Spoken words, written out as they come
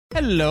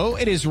Hello,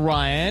 it is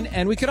Ryan,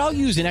 and we could all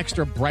use an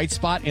extra bright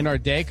spot in our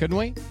day, couldn't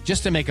we?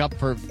 Just to make up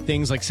for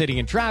things like sitting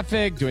in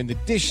traffic, doing the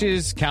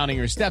dishes, counting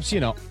your steps,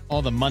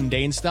 all the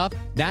mundane stuff.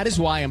 That is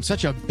why I'm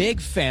such a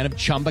big fan of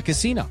Chumba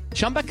Casino.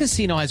 Chumba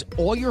Casino has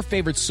all your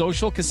favorite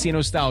social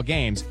casino-style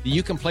games that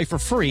you can play for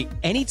free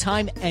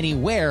anytime,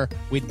 anywhere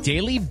with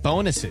daily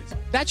bonuses.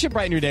 That should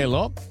brighten your day a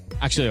little.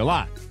 Actually, a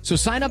lot. So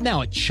sign up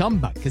now at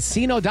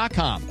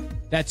ChumbaCasino.com.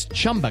 That's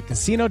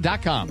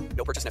ChumbaCasino.com.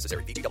 No purchase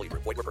necessary. VGW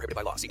Group. Void where prohibited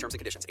by law. See terms and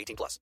conditions.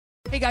 18+.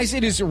 Hey guys,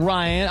 it is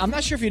Ryan. I'm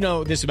not sure if you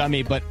know this about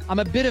me, but I'm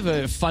a bit of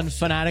a fun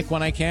fanatic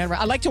when I can.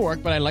 I like to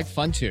work, but I like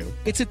fun too.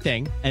 It's a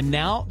thing. And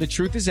now the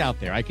truth is out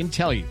there. I can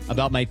tell you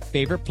about my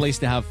favorite place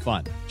to have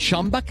fun.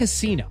 Chumba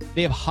Casino.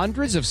 They have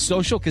hundreds of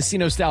social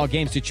casino style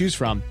games to choose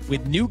from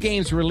with new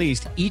games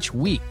released each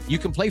week. You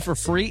can play for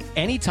free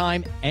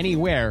anytime,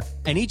 anywhere.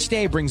 And each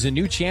day brings a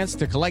new chance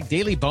to collect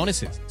daily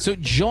bonuses. So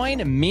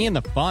join me in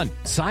the fun.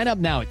 Sign up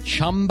now at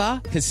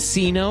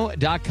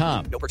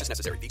ChumbaCasino.com. No purchase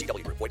necessary.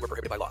 VGW Group. Void where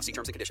prohibited by law. See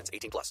terms and conditions.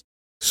 18+.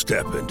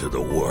 Step into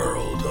the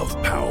world of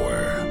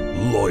power,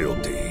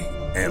 loyalty,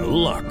 and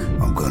luck.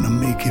 I'm gonna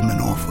make him an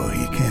offer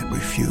he can't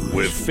refuse.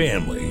 With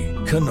family,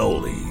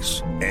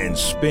 cannolis, and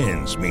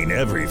spins mean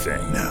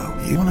everything.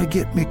 Now, you wanna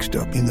get mixed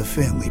up in the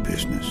family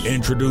business.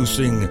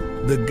 Introducing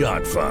The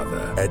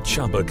Godfather at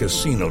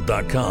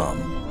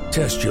ChumbaCasino.com.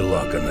 Test your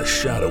luck in the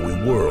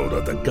shadowy world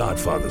of The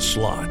Godfather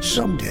slot.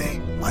 Someday,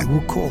 I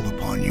will call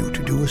upon you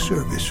to do a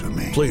service for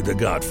me. Play The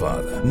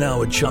Godfather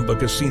now at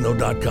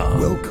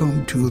ChumbaCasino.com.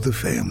 Welcome to the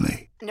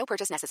family. No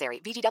purchase necessary.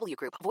 VGW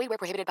Group. Void where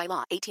prohibited by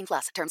law.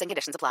 18+. Terms and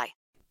conditions apply.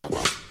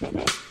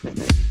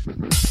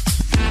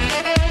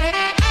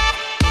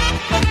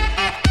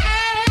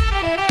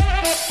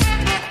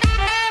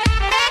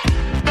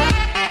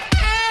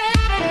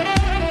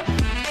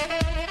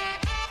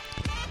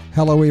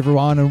 Hello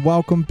everyone and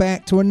welcome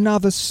back to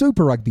another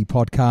Super Rugby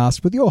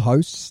podcast with your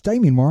hosts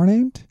Damien Warren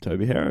and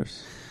Toby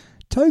Harris.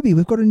 Toby,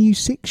 we've got a new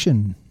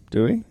section.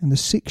 Do we? And the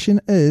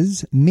section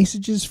is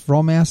messages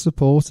from our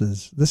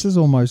supporters. This is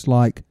almost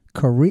like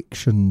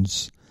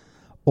corrections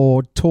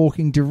or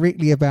talking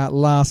directly about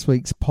last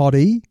week's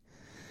poddy.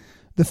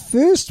 The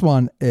first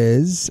one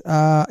is,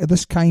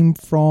 this came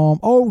from,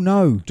 Do you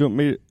want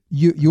me to,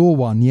 your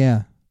one,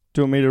 yeah.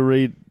 do you want me to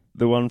read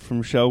the one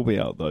from Shelby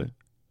out though?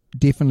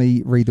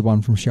 Definitely read the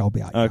one from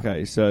Shelby.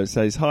 Okay, so it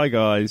says, "Hi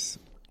guys,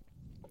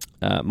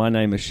 my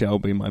name is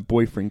Shelby. My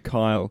boyfriend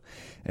Kyle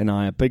and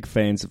I are big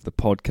fans of the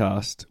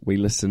podcast. We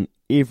listen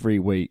every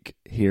week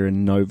here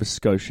in Nova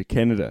Scotia,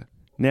 Canada.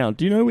 Now,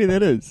 do you know where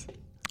that is?"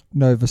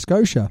 Nova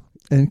Scotia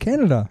in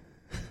Canada.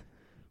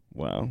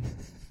 Wow.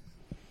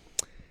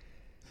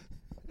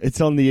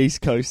 It's on the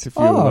East Coast, if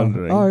you're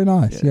wondering. Oh,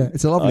 nice. Yeah,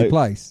 it's a lovely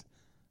place,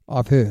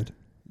 I've heard.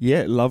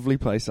 Yeah, lovely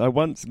place. I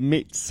once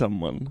met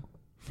someone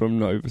from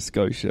Nova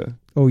Scotia.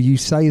 Oh, you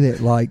say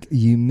that like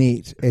you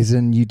met, as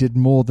in you did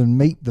more than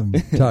meet them,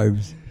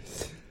 Tobes.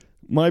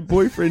 My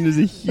boyfriend is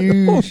a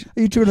huge.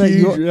 Are you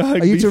talking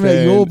about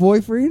your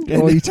boyfriend?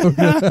 Or are you talking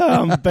about...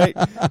 I'm back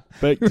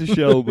to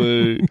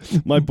Shelby.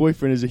 My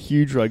boyfriend is a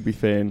huge rugby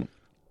fan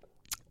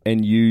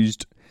and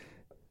used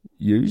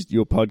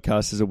your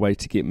podcast as a way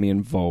to get me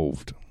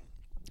involved.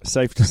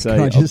 Safe to say.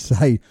 Can I just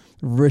say,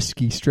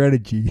 risky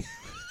strategy.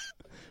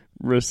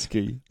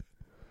 Risky.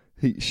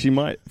 She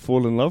might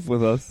fall in love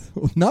with us.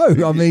 No,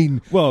 I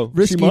mean,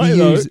 risky she might,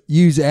 to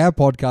use our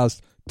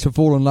podcast to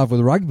fall in love with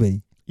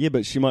rugby. Yeah,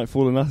 but she might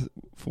fall in love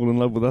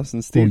with us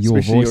instead, your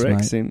especially voice, your mate.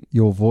 accent.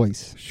 Your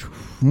voice.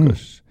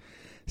 Gosh.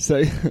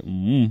 So,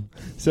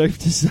 safe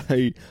to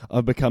say,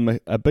 I've become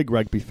a big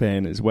rugby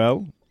fan as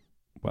well.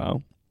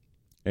 Wow.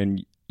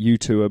 And you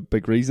two are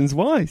big reasons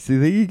why. So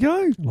there you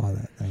go. Like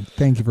that.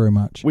 Thank you very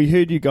much. We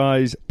heard you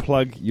guys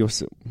plug your...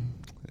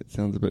 It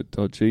sounds a bit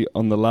dodgy.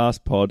 On the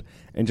last pod,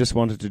 and just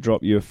wanted to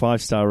drop you a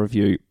 5-star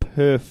review.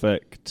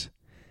 Perfect.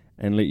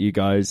 And let you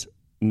guys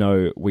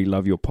know we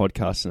love your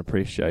podcast and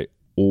appreciate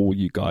all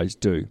you guys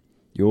do.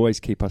 You always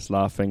keep us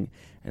laughing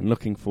and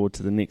looking forward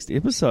to the next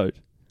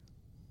episode.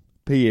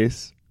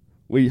 P.S.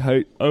 We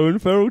hate Owen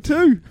Farrell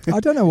too.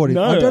 I don't know what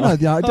I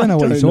don't know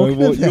what he's talking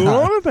about. You're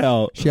on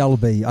about.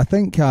 Shelby. I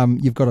think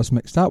you've got us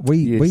mixed up.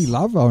 We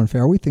love Owen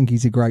Farrell. We think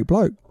he's a great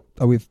bloke.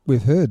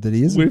 We've heard that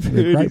he is. We've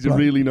heard he's a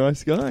really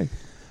nice guy.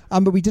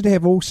 But we did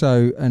have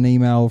also an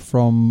email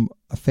from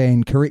a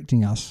fan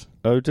correcting us.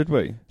 Oh, did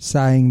we?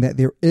 Saying that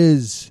there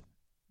is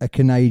a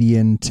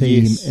Canadian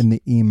team in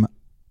the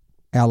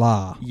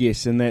MLR.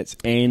 Yes, and that's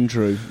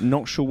Andrew.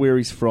 Not sure where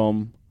he's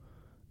from.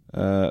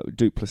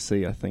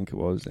 Duplessis, I think it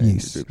was.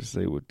 Andrew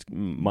Duplessis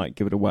might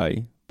give it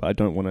away, but I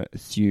don't want to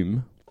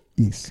assume.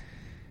 Yes.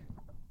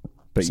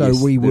 But so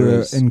we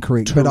were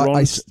incorrect.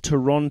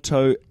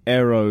 Toronto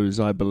Arrows,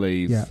 I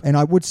believe. Yeah, and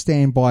I would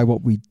stand by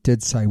what we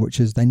did say, which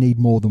is they need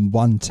more than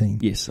one team.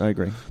 Yes, I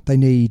agree. They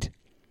need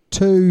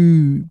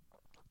 2,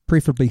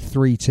 preferably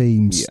 3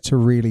 teams to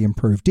really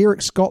improve.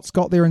 Derek Scott's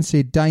got there and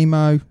said,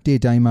 Damo, dear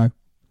Damo.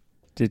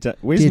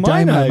 Where's dear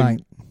my Damo, name?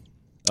 Mate.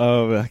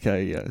 Oh,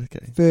 okay, yeah,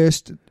 okay.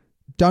 First,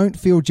 don't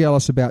feel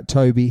jealous about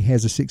Toby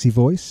has a sexy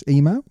voice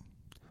email.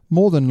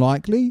 More than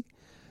likely,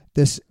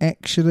 this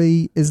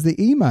actually is the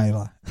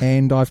emailer.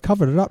 And I've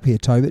covered it up here,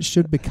 Tobe. It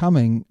should be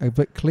becoming a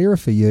bit clearer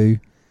for you.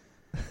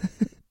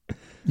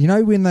 You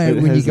know when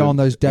you go on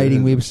those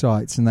dating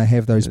websites and they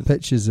have those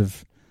pictures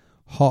of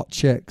hot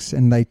chicks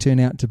and they turn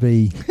out to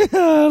be...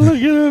 Look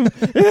at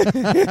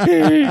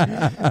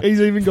him.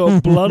 He's even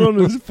got blood on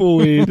his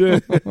forehead.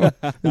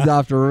 It's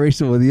after a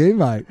wrestle with you,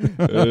 mate.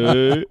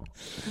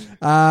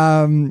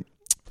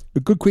 A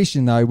good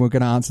question, though. We're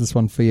going to answer this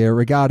one for you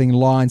regarding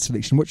line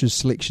selection. Which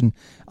selection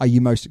are you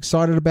most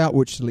excited about?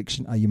 Which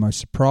selection are you most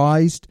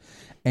surprised?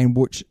 And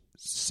which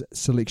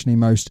selection are you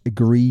most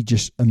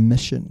egregious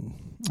omission?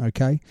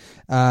 Okay.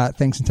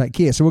 Thanks and take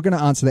care. So we're going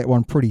to answer that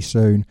one pretty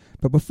soon.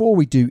 But before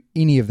we do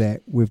any of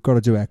that, we've got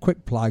to do our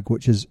quick plug,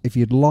 which is if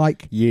you'd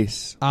like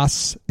us,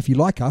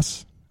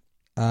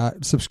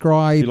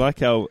 subscribe. If you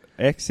like our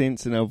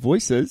accents and our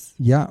voices,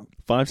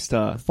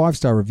 5-star.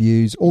 5-star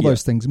reviews, all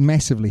those things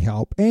massively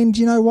help. And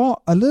you know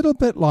what? A little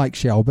bit like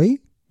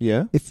Shelby.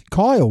 Yeah. If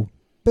Kyle,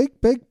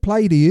 big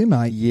play to you,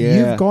 mate.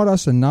 Yeah. You've got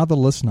us another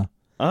listener.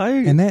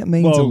 And that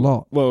means a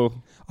lot. Well,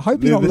 I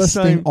hope you're not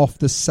listening off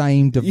the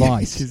same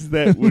device. Because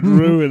that would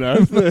ruin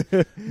us.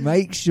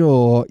 Make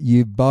sure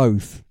you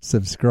both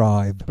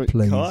subscribe,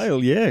 please. Kyle,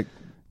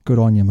 good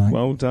on you, mate.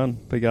 Well done.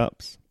 Big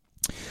ups.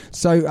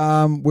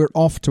 So we're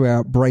off to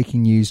our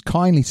breaking news,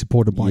 kindly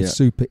supported by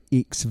Super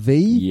XV.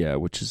 Yeah,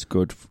 which is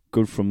good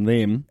from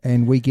them.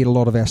 And we get a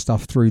lot of our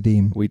stuff through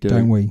them, we do.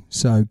 Don't we?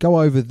 So go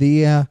over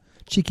there,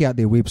 check out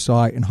their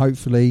website, and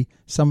hopefully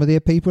some of their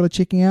people are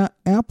checking out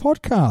our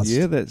podcast.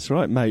 Yeah, that's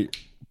right, mate.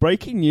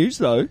 Breaking news,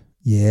 though.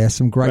 Yeah,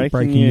 some great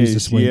breaking news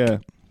this week. Yeah.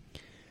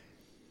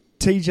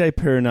 TJ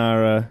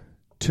Perenara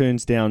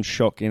turns down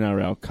shock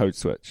NRL code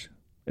switch.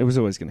 It was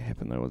always going to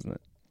happen, though, wasn't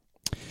it?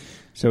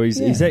 So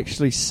he's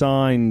actually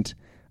signed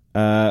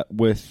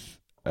with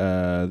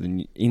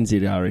the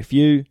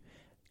NZRFU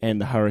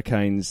and the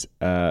Hurricanes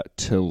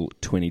till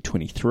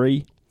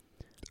 2023.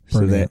 Brilliant.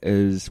 So that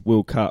is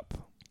World Cup.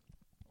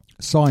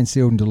 Signed,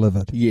 sealed and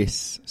delivered.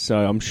 Yes. So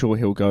I'm sure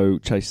he'll go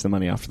chase the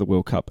money after the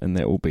World Cup and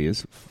that will be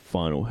his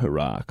final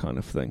hurrah kind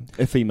of thing.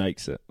 If he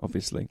makes it,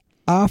 obviously.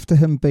 After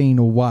him being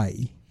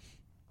away,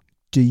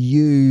 do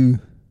you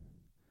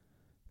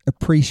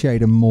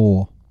appreciate him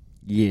more?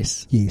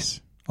 Yes.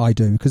 Yes, I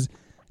do. Because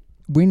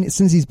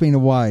since he's been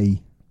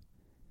away,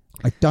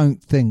 I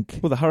don't think...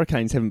 Well, the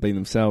Hurricanes haven't been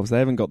themselves. They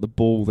haven't got the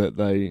ball that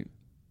they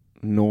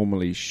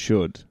normally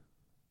should.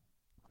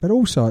 But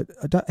also,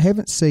 I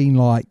haven't seen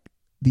like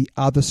the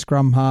other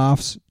scrum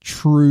halves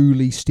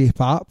truly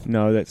step up.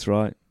 No, that's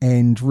right.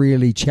 And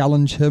really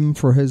challenge him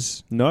for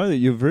his... No,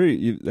 you're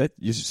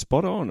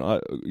spot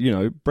on.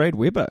 Brad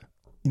Weber.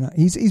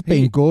 He's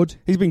been good.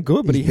 He's been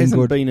good, but he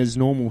hasn't been his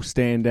normal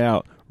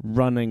standout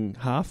running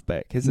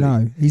halfback, has he?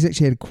 No, he's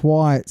actually had a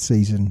quiet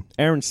season.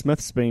 Aaron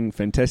Smith's been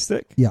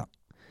fantastic. Yeah.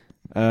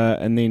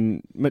 And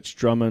then Mitch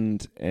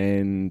Drummond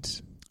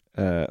and...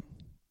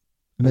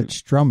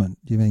 Mitch Drummond,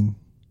 you mean?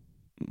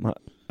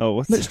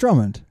 Mitch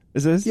Drummond?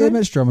 Is it his name?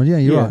 Mitch Drummond, yeah,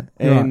 you're right.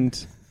 You're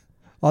and...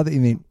 right. I thought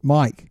you meant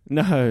Mike.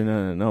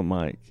 No, not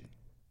Mike.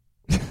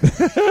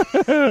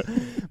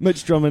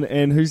 Mitch Drummond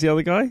and who's the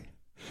other guy?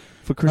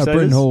 For Crusaders?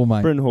 Bryn Hall,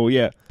 mate. Bryn Hall,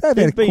 yeah.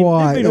 They've been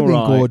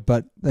good,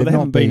 but they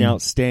haven't been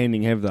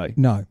outstanding, have they?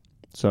 No.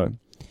 So.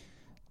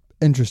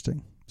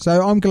 Interesting.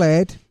 So I'm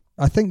glad.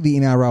 I think the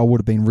NRL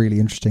would have been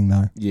really interesting,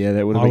 though. Yeah,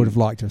 that would have I would have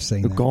liked to have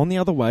seen that. They've gone the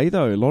other way,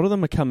 though. A lot of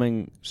them are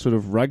coming sort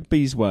of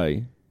rugby's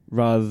way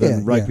rather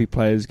than rugby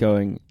players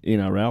going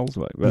NRL's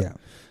way. But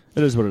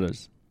it is what it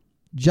is.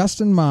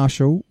 Justin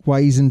Marshall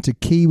weighs into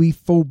Kiwi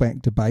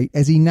fullback debate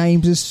as he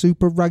names his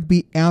Super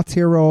Rugby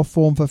Aotearoa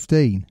Form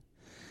 15.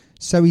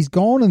 So he's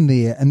gone in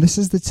there, and this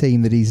is the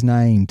team that he's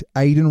named.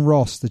 Aiden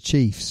Ross, the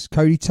Chiefs.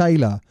 Cody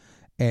Taylor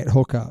at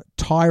hooker.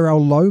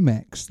 Tyrell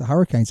Lomax, the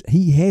Hurricanes.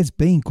 He has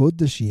been good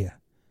this year.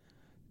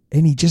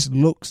 And he just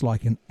looks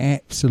like an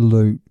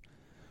absolute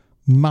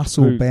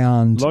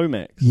muscle-bound...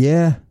 Lomax?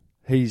 Yeah.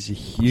 He's a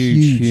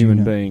huge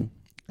human being.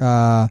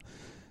 I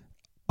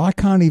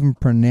can't even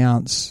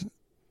pronounce...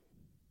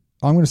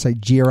 I'm going to say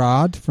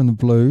Gerard from the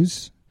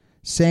Blues,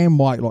 Sam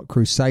Whitelock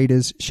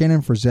Crusaders,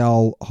 Shannon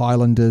Frizzell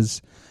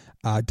Highlanders,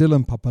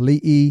 Dylan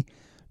Papali'i,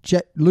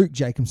 Luke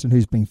Jacobson,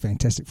 who's been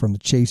fantastic from the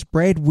Chiefs,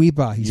 Brad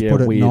Weber, he's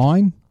put at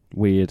 9.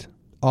 Weird.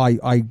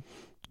 I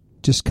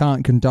just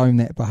can't condone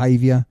that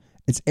behaviour.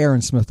 It's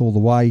Aaron Smith all the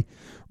way.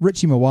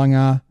 Richie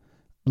Mwanga,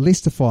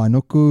 Lester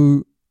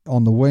Whainuku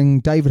on the wing,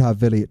 David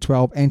Havili at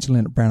 12,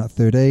 Angelina Brown at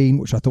 13,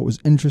 which I thought was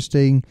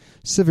interesting,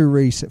 Sivu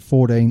Reese at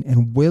 14,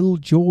 and Will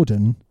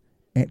Jordan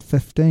at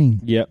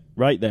 15. Yep,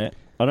 rate that.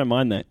 I don't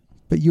mind that.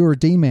 But you're a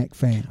DMAC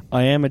fan.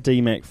 I am a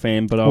DMAC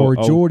fan, but Or a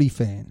Geordie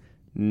fan.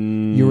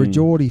 You're a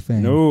Geordie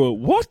fan. No,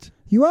 what?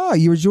 You are.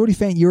 You're a Geordie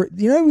fan. You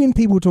know when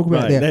people talk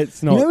about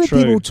that's not you know when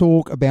true. people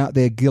talk about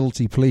their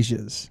guilty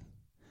pleasures?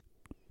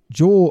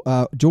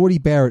 Geordie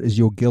Barrett is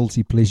your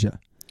guilty pleasure.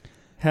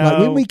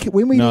 How? Like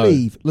when we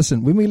leave,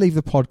 listen, when we leave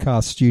the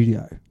podcast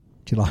studio,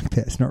 do you like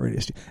that? It's not really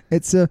a studio.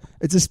 It's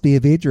a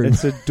spare bedroom.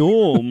 It's a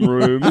dorm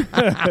room.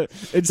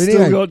 It's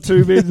still got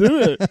 2 beds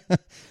in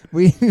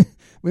it.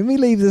 When we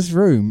leave this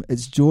room,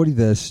 it's Geordie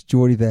this,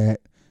 Geordie that.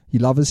 You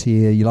love his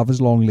hair, you love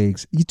his long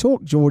legs. You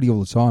talk Geordie all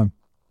the time.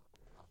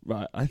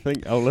 Right, I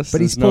think our listeners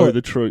But he's know put,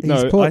 the truth. He's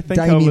No, put I think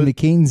Damien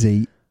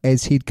McKenzie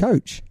as head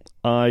coach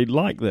I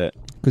like that.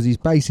 because he's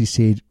basically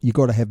said you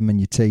got to have him in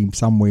your team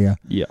somewhere.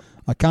 Yeah.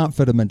 I can't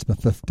fit him into my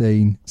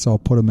 15, so I'll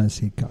put him as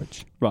head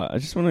coach. Right, I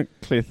just want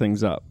to clear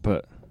things up,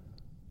 but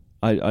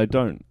I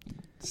don't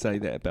say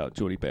that about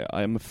Geordie Bear.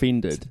 I am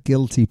offended.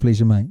 Guilty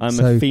pleasure, mate. I'm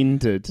So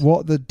offended.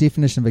 what the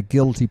definition of a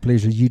guilty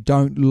pleasure? You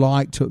don't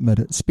like to admit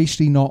it,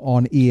 especially not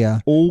on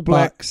air. All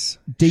Blacks.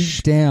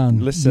 Deep down,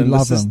 Listen, you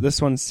love him.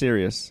 this one's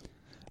serious.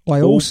 I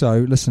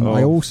also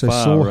Oh, saw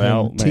far him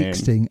out, man.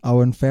 texting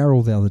Owen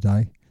Farrell the other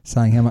day,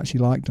 saying how much he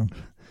liked him,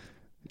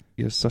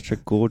 You're such a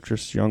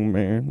gorgeous young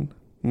man.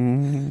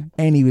 Mm.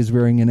 and he was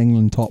wearing an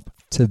England top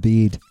to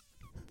bed,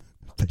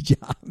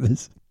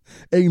 pajamas,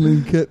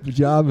 England kit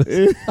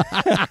pajamas.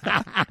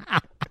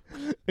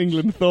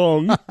 England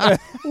thong.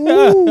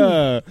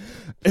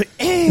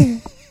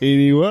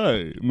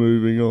 Anyway,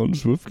 moving on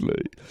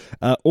swiftly.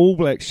 All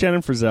Blacks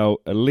Shannon Frizzell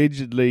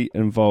allegedly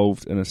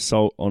involved in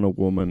assault on a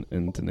woman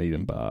in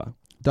Dunedin Bar.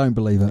 Don't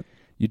believe it.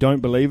 You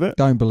don't believe it?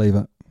 Don't believe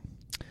it.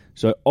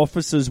 So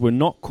officers were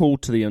not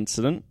called to the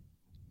incident,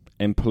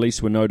 and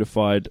police were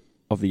notified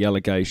of the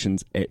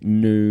allegations at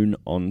noon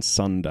on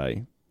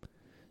Sunday.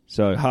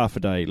 So half a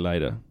day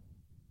later.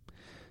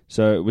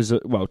 So it was,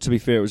 well, to be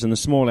fair, it was in the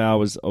small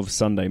hours of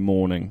Sunday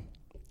morning.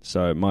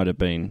 So it might have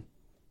been,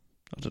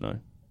 I don't know,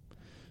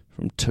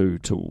 from 2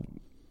 till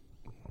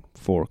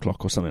 4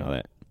 o'clock or something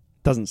like that.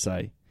 Doesn't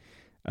say.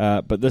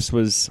 But this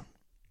was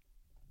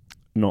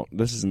not,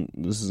 this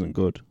isn't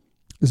good.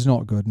 It's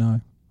not good,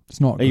 no.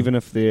 It's not good. Even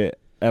if they're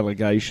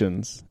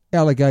allegations.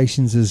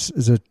 Allegations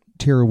is a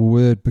terrible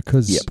word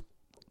because Yep.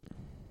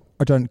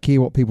 I don't care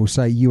what people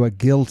say. You are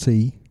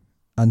guilty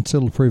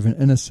until proven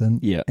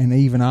innocent. Yeah. And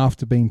even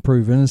after being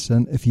proven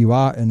innocent, if you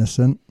are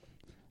innocent,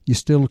 you're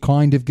still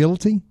kind of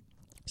guilty.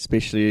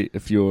 Especially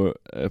if you're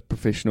a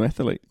professional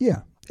athlete.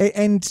 Yeah.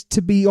 And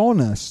to be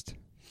honest,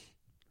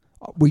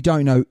 we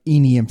don't know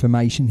any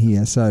information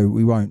here, so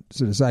we won't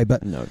sort of say.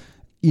 But, No.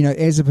 you know,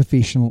 as a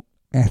professional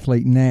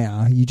athlete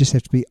now, you just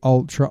have to be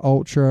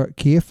ultra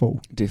careful.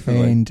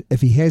 Definitely. And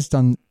if he has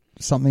done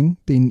something,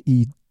 then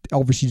he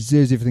obviously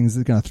deserves everything that's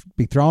going to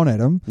be thrown at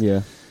him.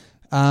 Yeah.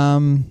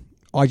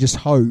 I just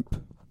hope,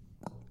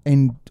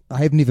 and I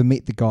have never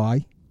met the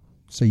guy,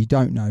 so you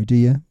don't know, do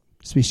you?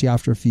 Especially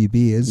after a few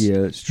beers.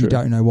 Yeah, that's true. You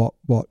don't know what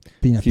A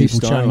few people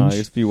Steinleys,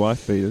 change. a few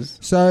wife beaters.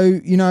 So,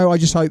 you know, I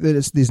just hope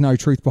that there's no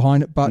truth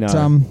behind it, but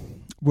No.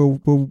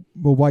 we'll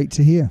wait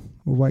to hear.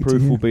 We'll wait Proof to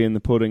hear. will be in the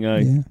pudding,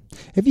 eh?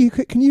 Yeah.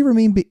 Can you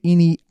remember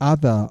any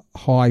other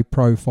high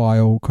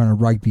profile kind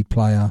of rugby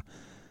player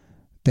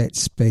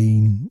that's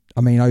been,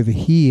 I mean, over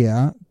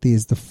here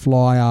there's the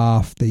fly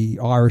half, the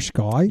Irish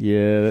guy.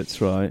 Yeah,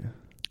 that's right.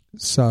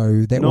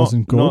 So that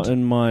wasn't good. Not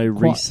in my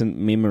recent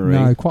memory.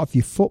 No, quite a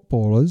few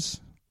footballers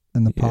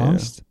in the Yeah.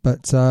 past,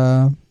 but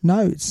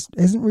no, it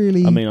hasn't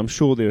really. I mean, I'm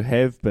sure there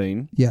have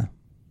been, yeah,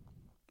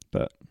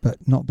 but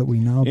not that we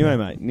know anyway,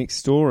 about. mate, next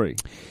story.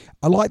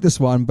 I like this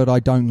one, but I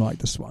don't like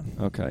this one.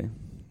 Okay.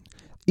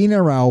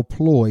 NRL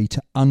ploy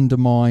to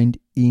undermine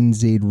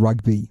NZ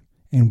rugby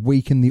and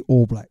weaken the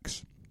All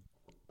Blacks.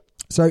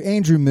 So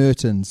Andrew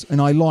Mertens, and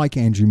I like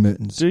Andrew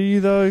Mertens. Do you,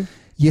 though?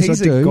 Yes,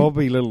 He's I do. a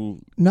gobby little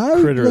No,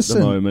 critter listen, at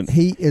the moment.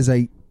 he is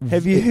a...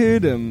 Have you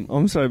heard him?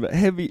 I'm sorry, but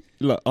have you...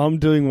 Look, I'm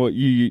doing what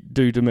you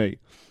do to me.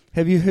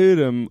 Have you heard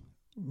him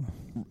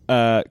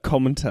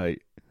commentate?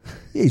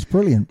 Yeah, he's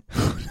brilliant.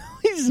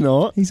 He's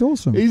not. He's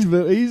awesome. He's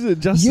a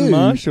Justin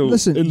Marshall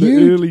listen, in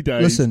the early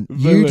days. Listen, you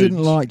Village.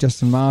 didn't like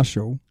Justin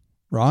Marshall,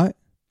 right?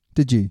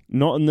 Did you?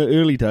 Not in the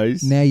early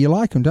days. Now you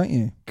like him, don't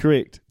you?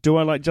 Correct. Do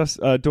I like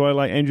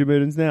Andrew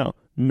Mertens now?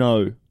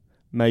 No.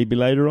 Maybe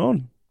later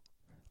on.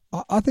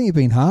 I think you've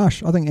been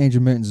harsh. I think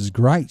Andrew Mertens is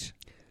great.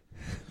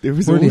 There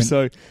was Brilliant.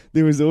 also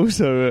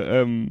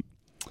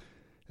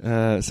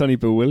Sonny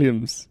Bill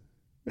Williams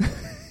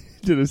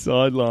did a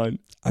sideline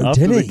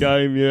after did the he?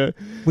 game. Yeah.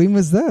 When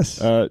was this?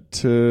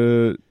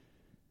 To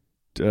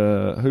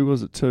who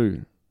was it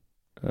to?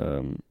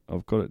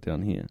 I've got it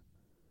down here.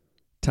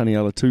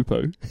 Taniela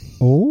Tupou.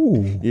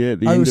 Oh. Yeah,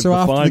 the end of so the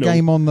after final. the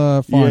game on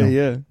the final.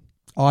 Yeah.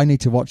 I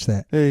need to watch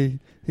that. Hey,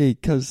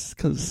 cuz.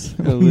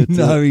 No, he That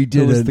was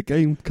didn't. the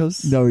game,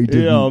 cuz. No, he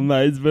didn't. Yeah,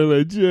 Mates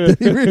Village, yeah. Did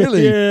he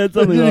really? Yeah,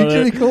 something like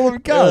that. Did he call him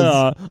cuz?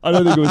 Yeah, I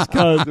don't think it was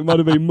cuz. It might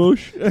have been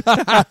mush.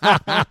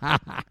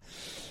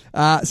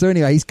 So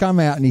anyway, he's come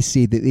out and he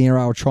said that the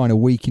NRL are trying to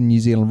weaken New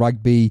Zealand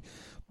rugby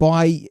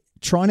by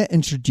trying to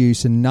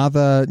introduce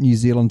another New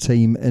Zealand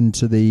team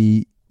into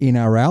the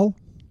NRL.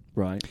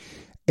 Right.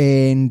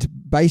 And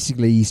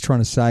basically he's trying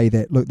to say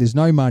that, look, there's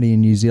no money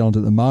in New Zealand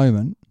at the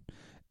moment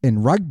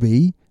in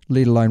rugby,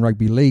 let alone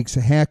rugby league.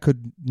 So how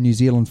could New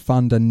Zealand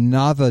fund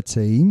another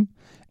team?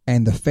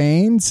 And the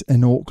fans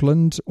in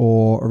Auckland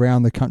or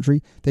around the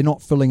country, they're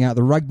not filling out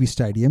the rugby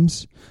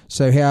stadiums.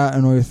 So how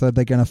on earth are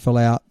they going to fill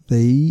out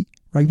the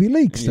rugby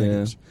league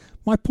stadiums? Yeah.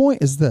 My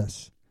point is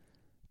this.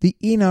 The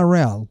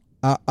NRL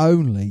are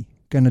only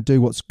going to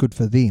do what's good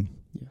for them.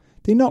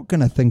 they're not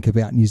going to think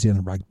about New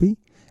Zealand rugby.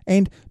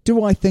 And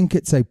do I think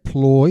it's a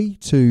ploy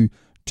to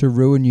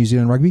ruin New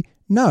Zealand rugby?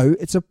 No,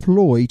 it's a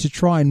ploy to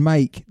try and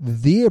make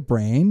their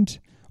brand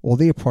or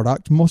their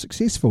product more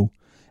successful.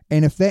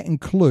 And if that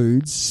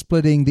includes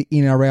splitting the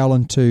NRL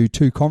into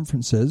 2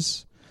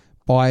 conferences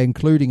by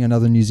including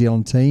another New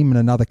Zealand team and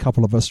another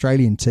couple of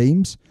Australian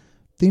teams,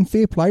 then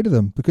fair play to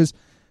them. Because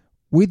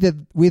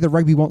whether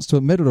rugby wants to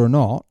admit it or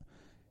not,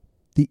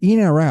 the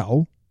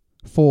NRL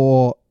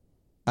for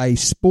a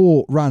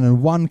sport run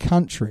in one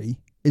country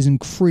is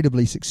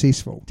incredibly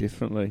successful.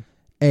 Definitely.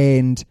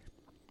 And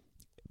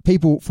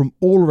people from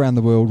all around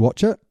the world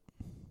watch it,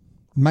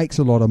 makes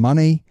a lot of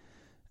money,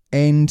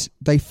 and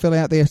they fill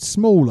out their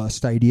smaller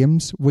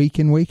stadiums week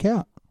in, week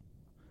out.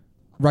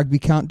 Rugby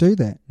can't do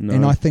that. No.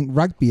 And I think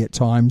rugby at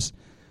times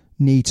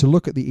need to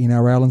look at the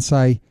NRL and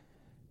say,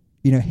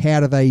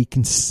 how do they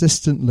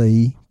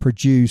consistently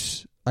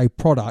produce a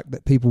product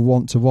that people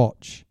want to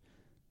watch?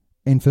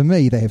 And for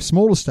me, they have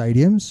smaller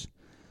stadiums.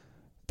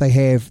 They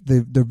have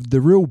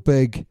the real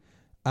big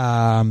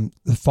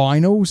the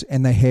finals,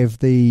 and they have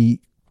the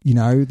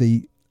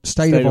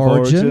state of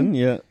origin.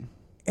 Yeah.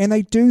 And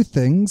they do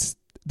things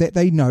that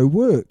they know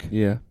work.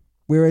 Yeah.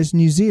 Whereas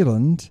New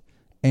Zealand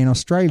and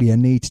Australia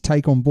need to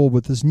take on board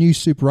with this new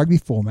Super Rugby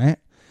format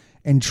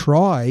and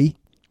try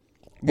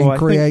and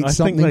create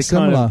something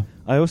similar.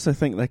 I also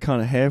think they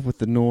kind of have with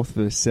the North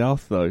versus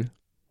South, though.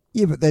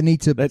 Yeah, but they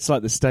need to... That's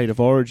like the state of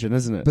origin,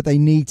 isn't it? But they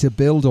need to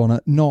build on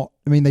it.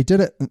 They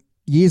did it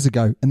years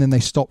ago and then they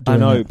stopped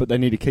doing it. I know, but they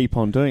need to keep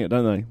on doing it,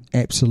 don't they?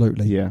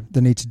 Absolutely. Yeah.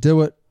 They need to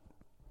do it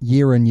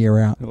year in, year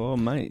out. Oh,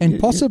 mate. And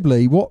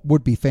possibly what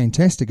would be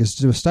fantastic is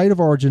to do a state of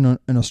origin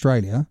in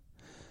Australia,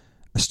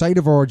 a state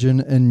of origin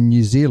in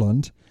New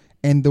Zealand,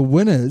 and the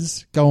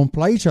winners go and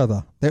play each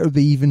other. That would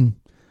be even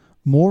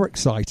more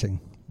exciting.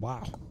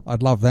 Wow.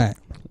 I'd love that.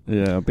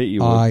 Yeah, I bet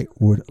you would. I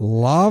would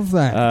love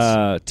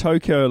that.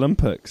 Tokyo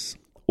Olympics.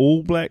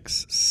 All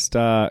Blacks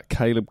star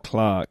Caleb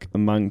Clark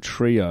among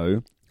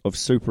trio of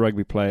Super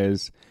Rugby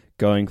players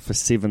going for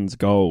Sevens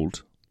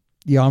gold.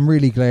 Yeah, I'm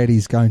really glad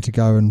he's going to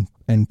go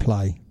and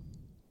play.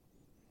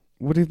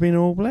 Would he have been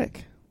All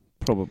Black?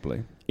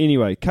 Probably.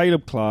 Anyway,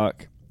 Caleb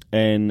Clark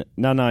and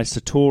Nanai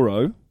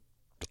Satoro.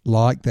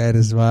 Like that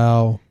as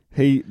well.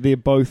 They're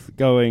both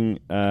going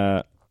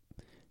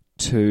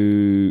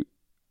to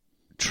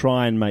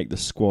try and make the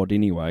squad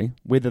anyway.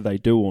 Whether they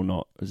do or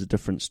not is a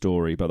different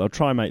story, but they'll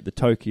try and make the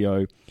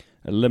Tokyo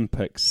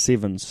Olympics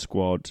Sevens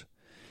squad,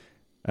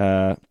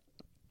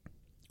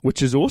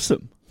 which is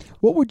awesome.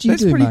 What would you do,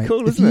 That's pretty mate?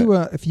 cool, isn't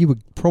it? If you were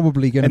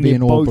probably going to And be they're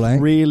an All both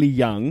Black. really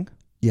young.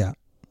 Yeah.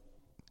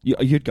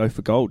 You'd go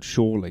for gold,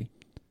 surely.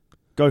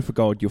 Go for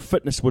gold. Your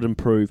fitness would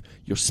improve.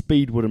 Your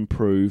speed would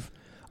improve.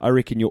 I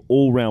reckon your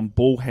all-round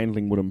ball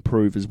handling would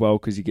improve as well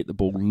because you get the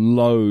ball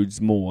loads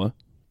more.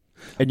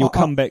 And you'll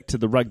come back to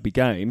the rugby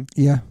game.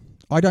 Yeah.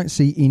 I don't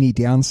see any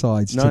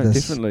downsides to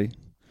this. No, definitely.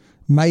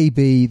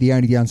 Maybe the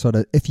only downside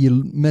is if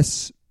you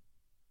miss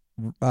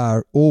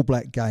All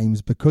Black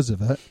games because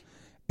of it,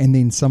 and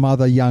then some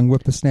other young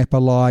whippersnapper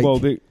like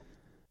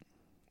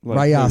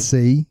Ray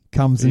RC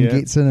comes and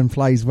gets in and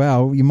plays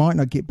well, you might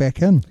not get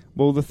back in.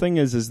 Well, the thing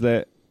is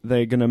that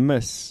they're going to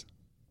miss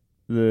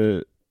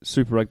the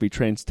Super Rugby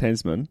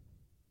Trans-Tasman.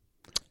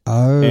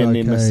 Oh, and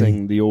they're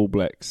missing the All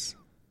Blacks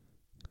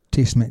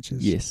Test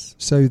matches. Yes.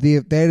 So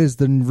that is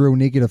the real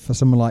negative for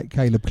someone like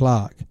Caleb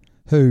Clark,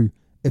 who,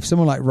 if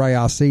someone like Ray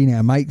RC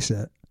now makes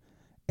it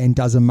and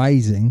does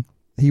amazing,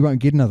 he won't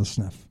get another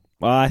sniff.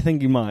 Well, I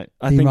think he might.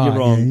 I think you're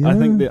wrong. Yeah.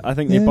 I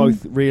think they're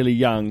both really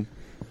young,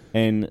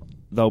 and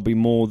they'll be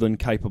more than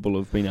capable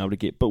of being able to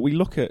get. But we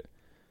look at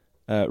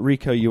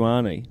Rieko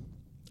Ioane.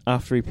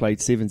 After he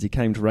played Sevens, he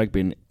came to rugby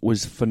and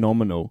was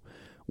phenomenal.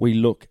 We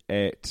look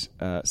at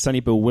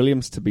Sonny Bill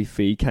Williams, to be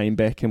fair, came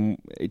back and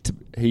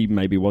he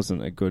maybe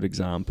wasn't a good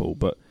example,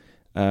 but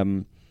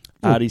Ardie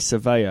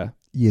Savea,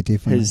 yeah,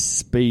 definitely. his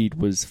speed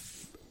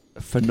was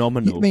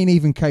phenomenal. I mean,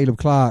 even Caleb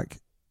Clark,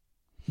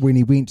 when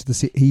he went to the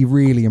set, he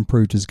really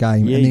improved his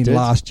game. Yeah, and he then did.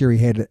 last year he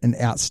had an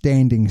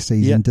outstanding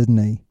season, didn't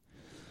he?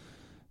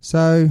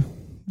 So,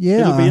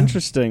 yeah. It'll be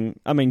interesting.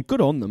 I mean,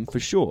 good on them for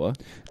sure.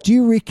 Do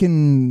you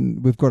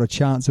reckon we've got a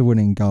chance of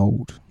winning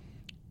gold?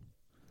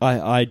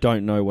 I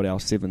don't know what our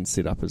Sevens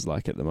setup is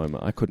like at the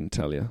moment. I couldn't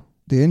tell you.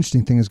 The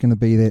interesting thing is going to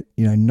be that,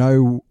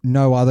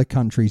 no other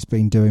country's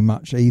been doing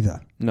much either.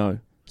 No.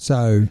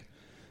 So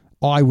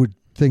I would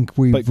think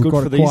we've But good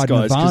got for these quite an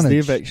guys because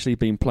advantage. they've actually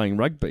been playing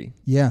rugby.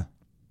 Yeah.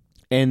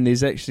 And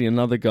there's actually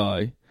another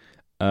guy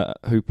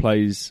who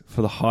plays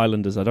for the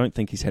Highlanders. I don't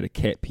think he's had a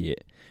cap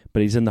yet,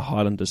 but he's in the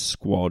Highlanders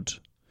squad,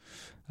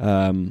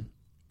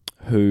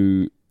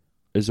 who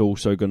is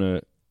also going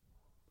to...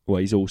 Well,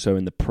 he's also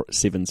in the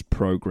Sevens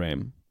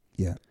program.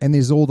 Yeah. And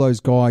there's all those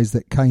guys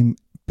that came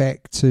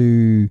back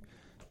to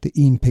the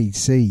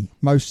NPC.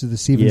 Most of the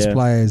Sevens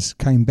players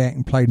came back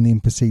and played in the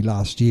NPC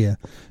last year.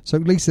 So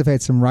at least they've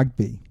had some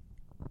rugby.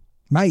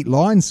 Mate,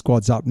 Lions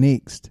squad's up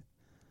next.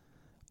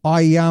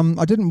 I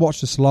didn't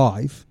watch this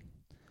live.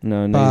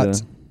 No, neither.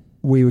 But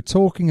we were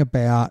talking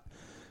about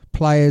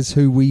players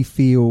who we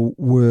feel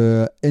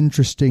were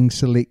interesting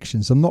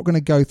selections. I'm not going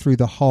to go through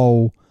the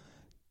whole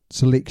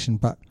selection,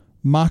 but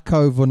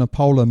Marco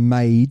Vunipola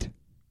made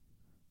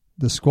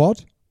the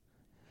squad,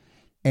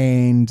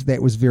 and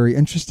that was very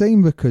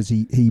interesting because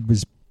he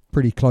was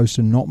pretty close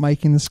to not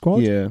making the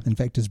squad. Yeah. In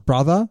fact, his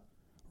brother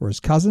or his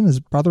cousin,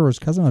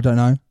 I don't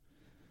know.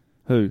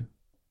 Who?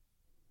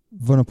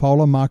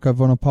 Marco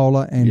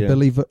Vunipola and Yeah.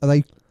 Billy, are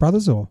they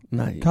brothers or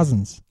No.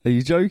 cousins? Are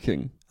you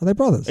joking? Are they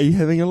brothers? Are you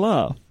having a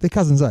laugh? They're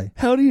cousins, eh?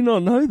 How do you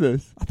not know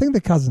this? I think they're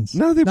cousins.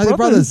 No, they're brothers.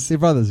 brothers. They're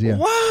brothers, yeah.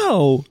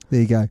 Wow.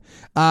 There you go.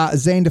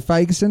 Xander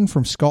Fagerson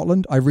from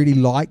Scotland. I really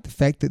liked the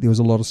fact that there was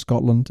a lot of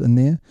Scotland in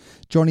there.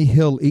 Johnny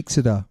Hill,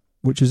 Exeter,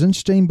 which was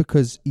interesting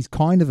because he's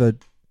kind of a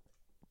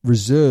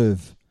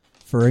reserve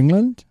for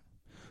England.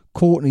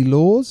 Courtney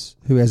Laws,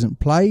 who hasn't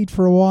played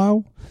for a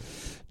while.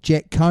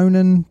 Jack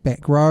Conan,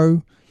 back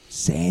row.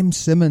 Sam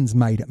Simmons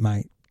made it,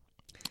 mate.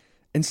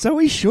 And so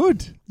he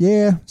should.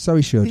 Yeah, so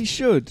he should. He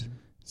should.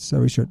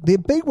 So he should. The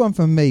big one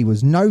for me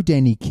was no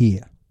Danny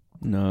Kerr,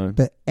 No.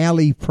 but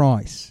Ali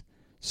Price,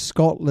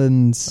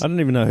 Scotland's... I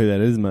don't even know who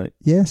that is, mate.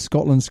 Yeah,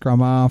 Scotland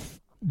scrum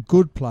half,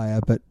 good player,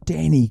 but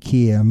Danny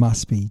Kerr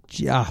must be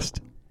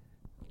just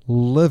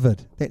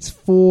livid. That's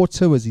 4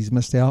 tours he's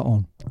missed out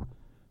on.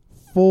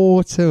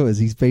 4 tours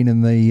he's been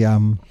in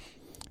the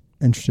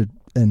interested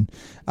in.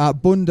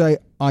 Bunde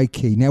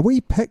Aiki. Now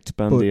we picked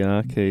Bundy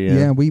Arki, yeah.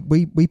 yeah,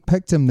 we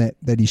picked him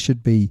that he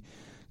should be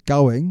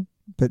going,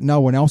 but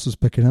no one else was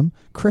picking him.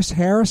 Chris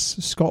Harris,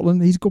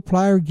 Scotland, he's a good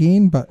player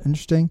again, but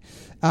interesting.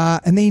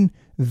 And then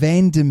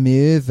Van der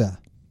Merwe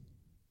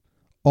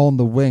on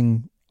the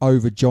wing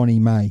over Johnny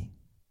May.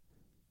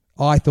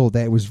 I thought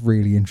that was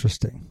really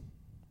interesting.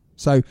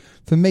 So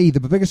for me, the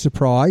biggest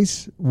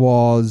surprise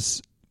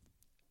was,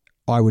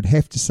 I would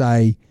have to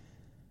say,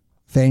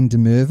 Van der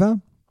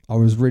Merwe. I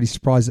was really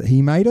surprised that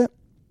he made it.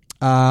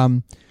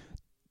 The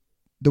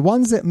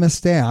ones that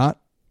missed out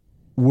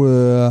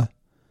were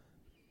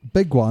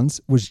big ones.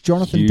 Was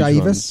Jonathan Huge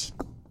Davis,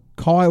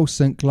 Kyle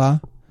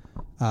Sinclair,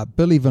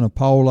 Billy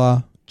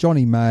Vunipola,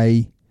 Johnny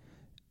May,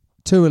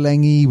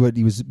 Tuolangi, but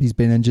he's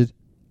been injured.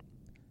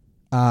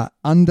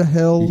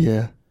 Underhill,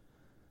 Yeah.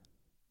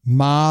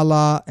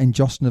 Marla, and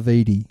Josh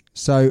Navidi.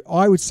 So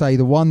I would say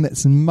the one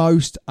that's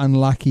most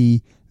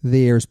unlucky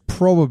there is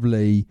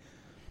probably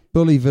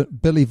Billy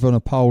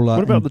Vunipola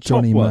What about and the top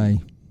Johnny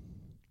one?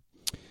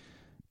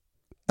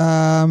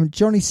 May.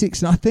 Johnny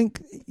Sexton, I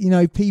think,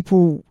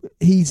 people,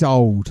 he's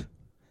old.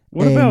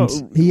 What and about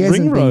he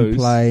hasn't Ringrose? been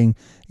playing.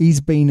 He's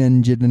been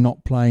injured and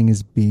not playing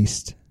his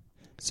best.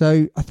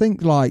 So I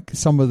think like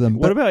some of them.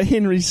 What but about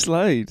Henry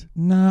Slade?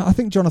 no, I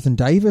think Jonathan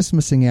Davis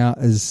missing out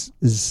is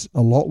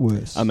a lot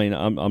worse. I mean,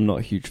 I'm not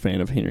a huge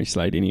fan of Henry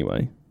Slade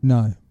anyway.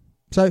 No.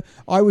 So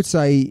I would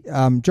say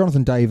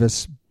Jonathan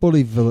Davis,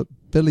 Billy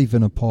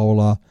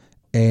Vunipola,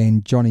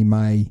 and Johnny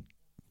May,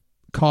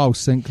 Kyle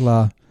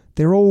Sinclair.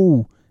 They're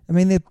all,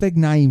 they're big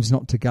names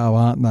not to go,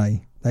 aren't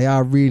they? They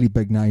are really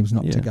big names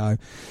not to go.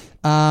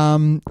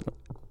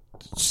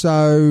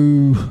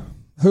 So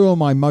who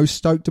am I most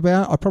stoked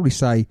about? I'd probably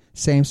say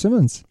Sam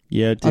Simmons.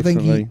 Yeah, I think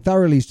definitely. he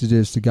thoroughly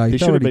deserves to go. He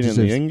should have Thoroughly been in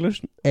the deserves- England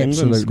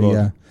Absolutely, squad.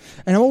 yeah.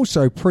 And I'm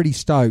also pretty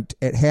stoked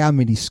at how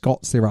many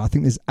Scots there are. I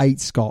think there's 8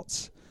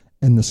 Scots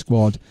in the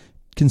squad,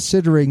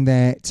 considering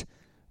that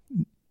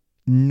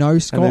no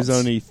Scots. And there's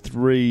only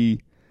 3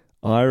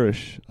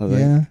 Irish, I think.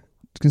 Yeah,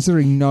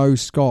 considering no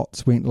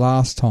Scots went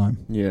last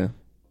time. Yeah.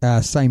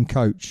 Same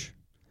coach.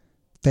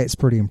 That's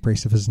pretty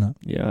impressive, isn't it?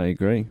 Yeah, I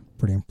agree.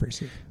 Pretty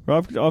impressive.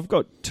 Right, I've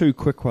got 2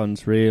 quick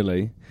ones,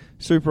 really.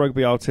 Super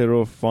Rugby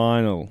Aotearoa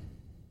final.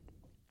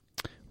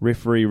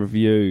 Referee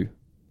review.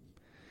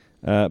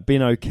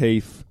 Ben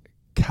O'Keefe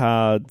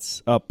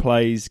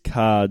plays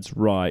cards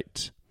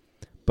right,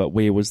 but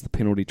where was the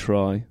penalty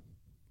try?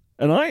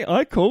 And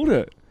I called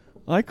it.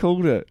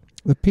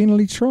 The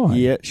penalty try.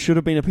 Yeah, should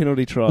have been a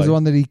penalty try. Was the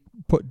one that he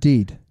put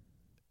dead.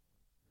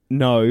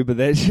 No, but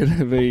that should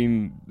have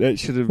been. That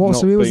should have What?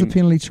 not So where was the been.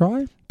 penalty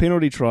try?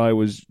 Penalty try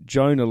was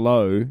Jonah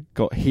Lowe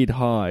got head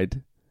high.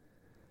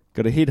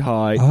 Got a head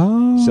high.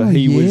 Oh, so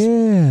he was,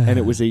 yeah. and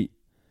it was a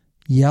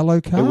yellow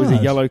card. It was a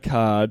yellow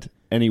card,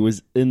 and he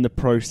was in the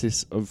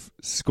process of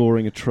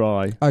scoring a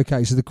try.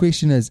 Okay, so the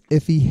question is,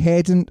 if he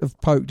hadn't have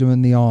poked him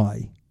in the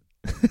eye,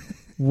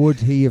 would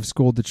he have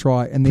scored the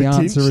try? And the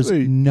answer is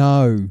Potentially.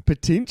 no.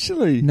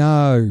 Potentially.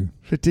 No.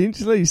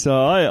 Potentially. So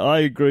I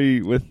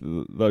agree with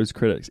those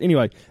critics.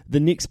 Anyway, the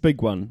next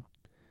big one.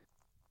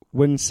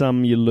 Win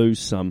some, you lose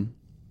some.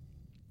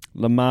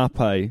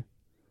 Lamape,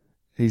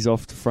 he's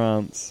off to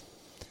France.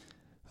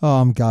 Oh,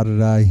 I'm gutted,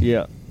 eh?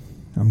 Yeah.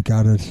 I'm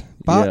gutted.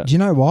 But Yeah. do you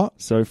know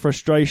what? So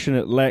frustration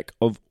at lack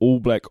of All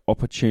Black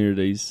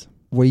opportunities.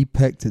 We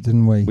picked it,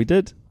 didn't we? We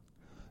did.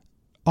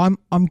 I'm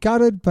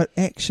gutted, but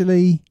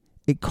actually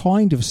it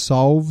kind of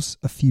solves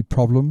a few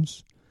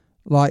problems.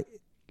 Like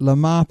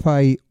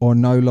Lamape or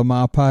no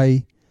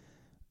Lamape.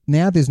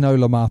 Now there's no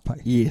Lamape.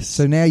 Yes.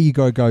 So now you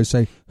got to go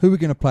say, who are we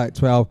going to play at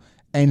 12?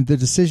 And the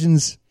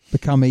decisions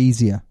become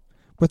easier.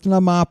 With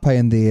Lamape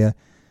in there,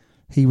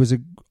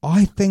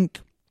 I think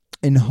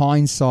in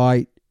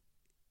hindsight,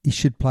 he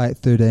should play at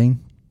 13.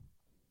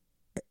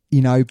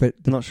 You know, but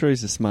I'm not sure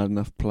he's a smart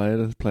enough player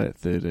to play at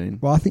 13.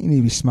 well, I think you need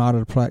to be smarter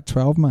to play at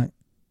 12, mate.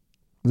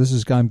 This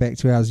is going back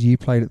to ours. You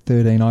played at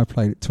 13, I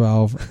played at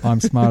 12. I'm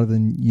smarter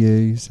than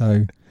you,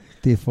 so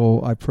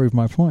therefore I prove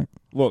my point.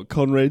 What,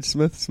 Conrad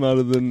Smith isn't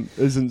smarter than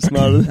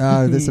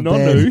Oh, that's a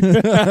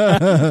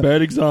Nonu?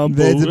 Bad example.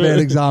 That's a bad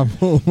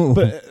example.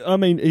 But, I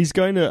mean, he's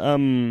going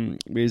to,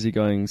 where's he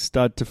going?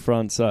 Stade de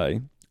France.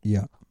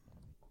 Yeah.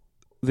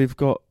 They've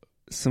got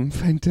some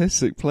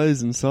fantastic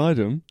players inside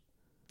him.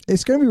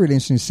 It's going to be really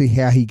interesting to see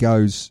how he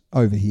goes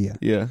over here.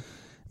 Yeah.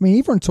 I mean,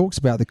 everyone talks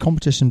about the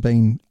competition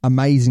being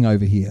amazing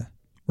over here,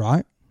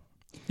 right?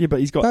 Yeah, but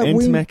he's got But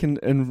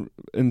Antemac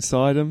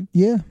inside him.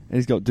 Yeah. And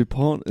he's got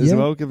Dupont as Yeah.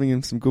 well, giving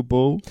him some good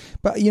ball.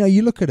 But, you know,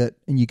 you look at it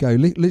and you go,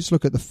 let's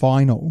look at the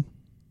final.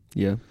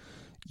 Yeah.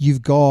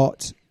 You've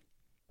got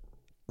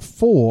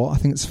four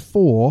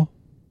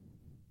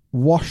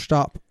washed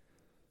up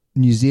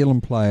New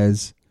Zealand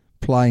players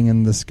playing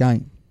in this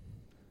game.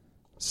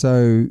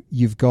 So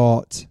you've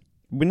got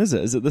When is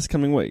it? Is it this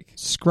coming week?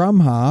 scrum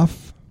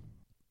half,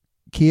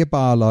 Kia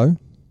Barlow,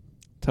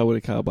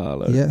 Tawari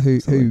Barlow. yeah,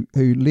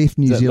 who left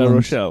New Is that Zealand. La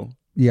Rochelle?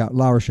 Yeah,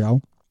 La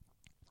Rochelle.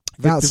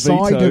 Victor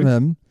Outside Vito. of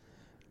him,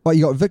 well,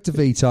 you got Victor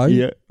Vito.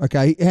 Yeah.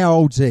 Okay, how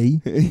old's he?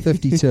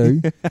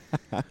 52.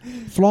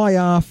 Fly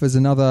Arf is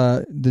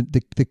another,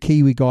 the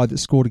Kiwi guy that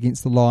scored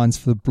against the Lions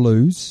for the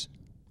Blues.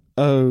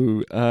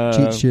 Oh,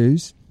 Cheat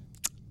shoes.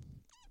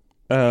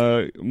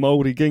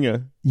 Mouldy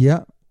Ginger.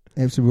 Yeah,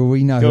 absolutely. Well,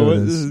 we know Go who it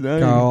on, is. this is his name.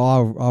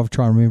 Go, I'll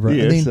try and remember it.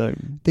 Yeah, And then, so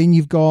then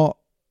you've got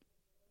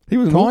he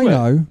was an All Black.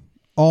 Kino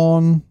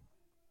on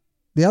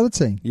the other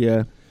team.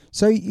 Yeah.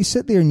 So you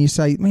sit there and you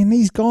say, man,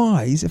 these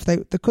guys, if they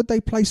could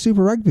they play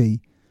Super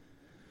Rugby?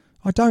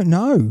 I don't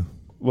know.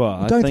 Well,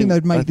 I don't think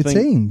they'd make the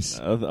teams.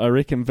 I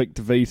reckon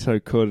Victor Vito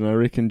could, and I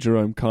reckon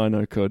Jerome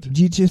Kino could.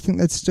 Do you think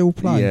they'd still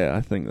play? Yeah,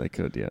 I think they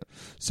could, yeah.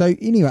 So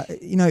anyway,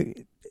 you know,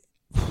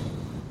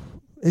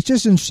 it's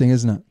just interesting,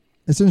 isn't it?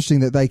 It's interesting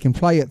that they can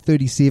play at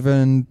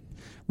 37,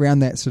 around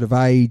that sort of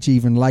age,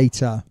 even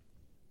later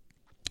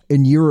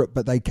in Europe,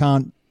 but they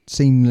can't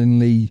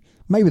seemingly.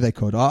 Maybe they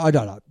could. I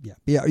don't know.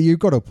 Yeah, you've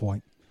got a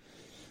point.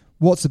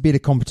 What's a better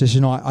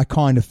competition? I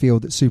kind of feel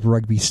that Super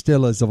Rugby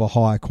still is of a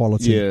higher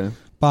quality. Yeah.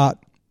 But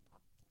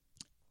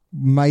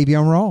maybe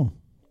I'm wrong.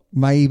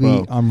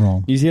 Maybe I'm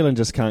wrong. New Zealand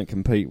just can't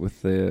compete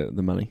with the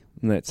money,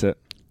 and that's it.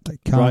 They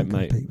can't Right,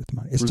 compete mate. with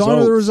money. It's time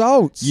for the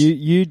results.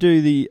 You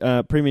do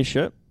the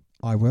Premiership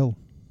I will.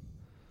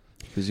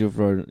 because you've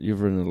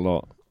written a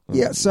lot. of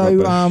Yeah, so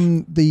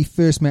rubbish. the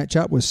first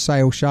matchup was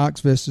Sale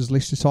Sharks versus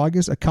Leicester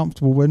Tigers. A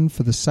comfortable win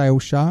for the Sale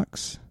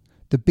Sharks.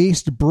 The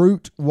best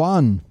brute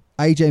won.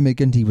 AJ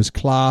McGinty was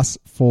class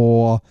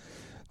for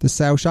the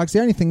Sale Sharks.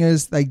 The only thing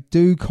is they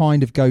do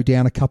kind of go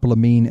down a couple of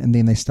men and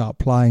then they start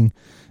playing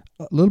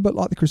a little bit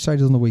like the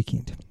Crusaders on the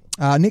weekend.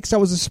 Next up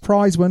was a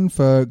surprise win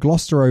for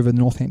Gloucester over the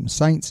Northampton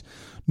Saints.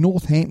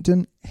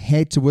 Northampton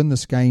had to win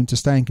this game to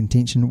stay in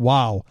contention.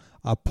 Wow.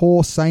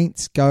 Poor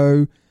Saints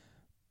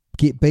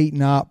get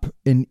beaten up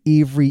in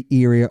every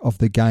area of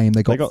the game.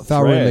 They got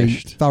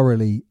thrashed.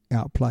 thoroughly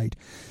outplayed.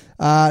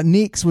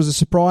 Next was a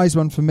surprise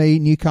one for me.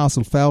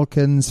 Newcastle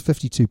Falcons,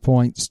 52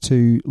 points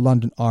to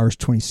London Irish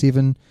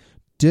 27.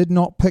 Did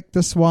not pick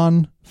this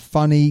one.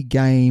 Funny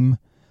game,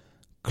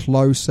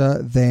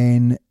 closer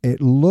than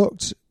it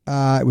looked.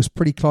 It was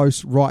pretty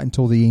close right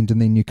until the end, and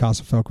then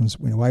Newcastle Falcons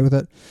went away with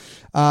it.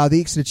 The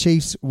Exeter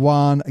Chiefs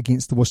won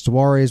against the Worcester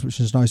Warriors, which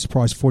is no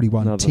surprise,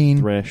 41-10.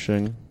 Another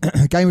thrashing.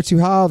 Game of two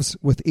halves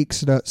with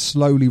Exeter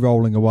slowly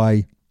rolling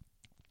away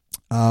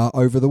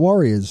over the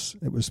Warriors.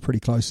 It was pretty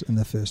close in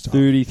the first half.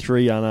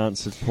 33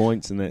 unanswered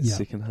points in that Yeah.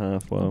 second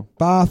half. Wow.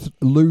 Bath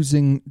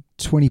losing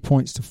 20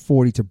 points to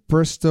 40 to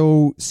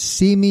Bristol.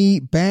 Semi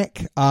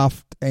back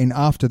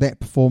after that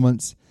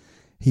performance,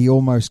 he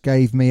almost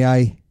gave me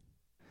a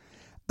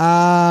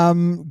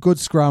good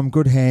scrum,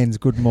 good hands,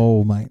 good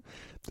maul, mate.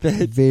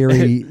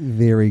 Very,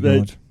 very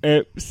good.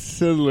 That's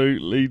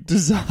absolutely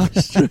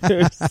disastrous.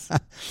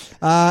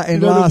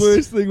 And the last,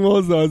 worst thing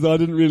was, though, is I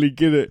didn't really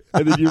get it.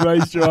 And then you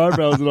raised your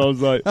eyebrows and I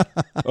was like,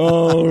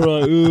 oh,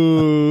 right,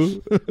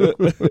 ooh.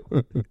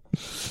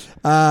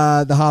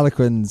 The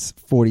Harlequins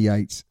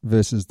 48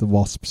 versus the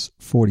Wasps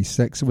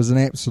 46. It was an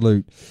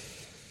absolute.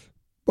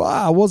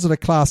 Wow, was it a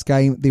class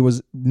game? There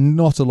was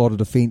not a lot of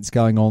defence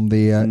going on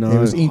there. No, it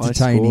was high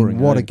entertaining. scoring,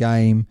 What eh? a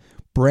game.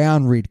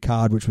 Brown red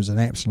card, which was an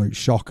absolute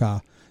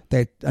shocker.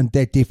 That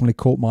definitely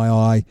caught my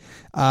eye.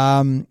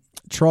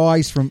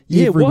 Tries from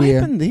Yeah, everywhere. what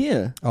happened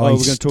there? Oh, we're he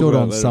gonna talk stood about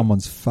on that later.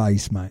 someone's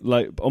face, mate.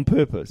 Like, on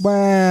purpose.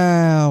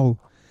 Wow.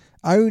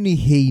 Only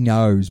he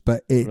knows,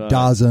 but it Right.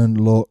 doesn't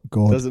look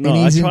good. Does it And not?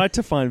 I he's tried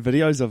to find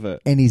videos of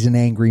it. and he's an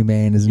angry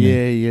man, isn't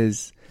Yeah, he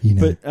is. he? You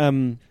know.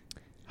 But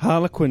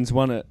Harlequins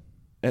won it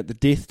at the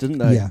death, didn't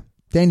they? Yeah.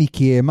 Danny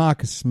Kerr,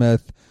 Marcus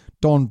Smith,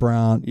 Don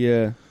Brown.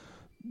 Yeah.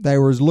 They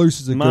were as loose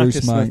as a Marcus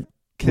goose, Smith mate.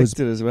 kicked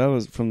it as well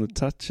as from the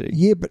touchy.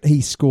 Yeah, but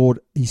he scored.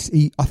 I He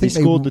think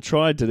scored the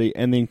try, did he?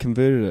 And then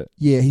converted it.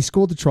 Yeah, he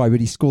scored the try, but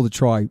he scored the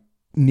try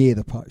near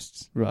the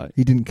posts. Right.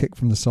 He didn't kick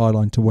from the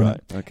sideline to win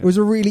it. Okay. It was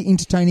a really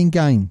entertaining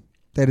game.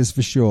 That is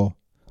for sure.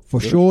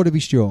 Sure to be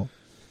sure.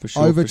 For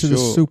sure. Over for to sure. the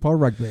Super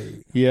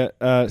Rugby. Yeah,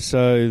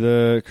 so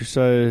the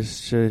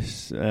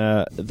Crusaders,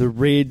 the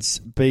Reds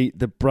beat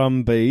the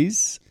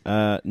Brumbies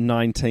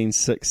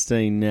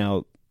 19-16.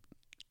 Now,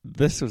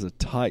 this was a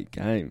tight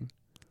game.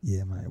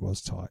 Yeah, mate, it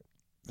was tight.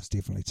 It was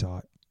definitely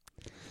tight.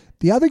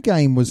 The other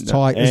game was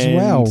tight as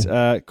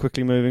well.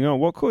 Quickly moving on.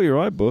 What caught your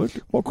eye, bud?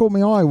 What caught my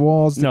eye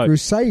was the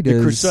Crusaders.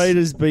 The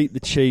Crusaders beat the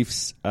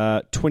Chiefs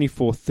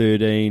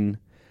 24-13.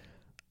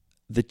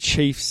 The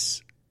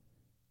Chiefs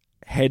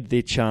had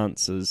their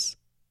chances,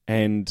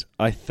 and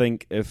I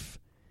think if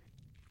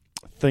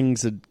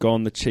things had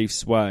gone the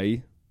Chiefs'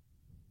 way,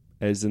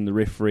 as in the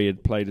referee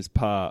had played his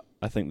part,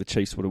 I think the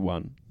Chiefs would have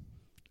won.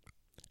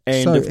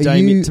 And so if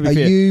Damien, are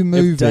you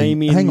moving? if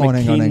Damien hang on.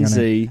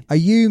 McKenzie, Are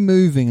you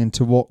moving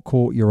into what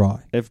caught your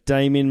eye? if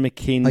Damien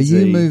McKenzie, Are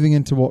you moving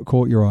into what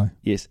caught your eye?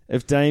 Yes,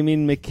 if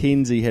Damien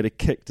McKenzie had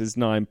kicked his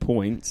 9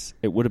 points,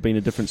 it would have been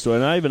a different story.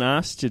 And I even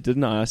asked you,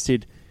 didn't I? I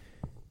said,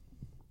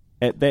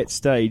 at that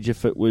stage,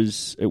 if it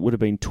would have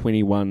been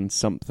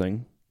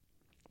 21-something.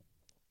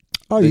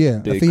 Oh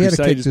yeah, if he had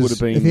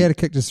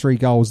kicked his 3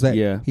 goals,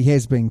 he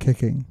has been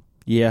kicking.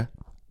 Yeah.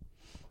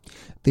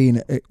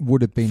 Then it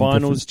would have been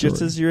finals a different story.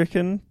 jitters, you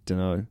reckon? Don't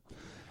know.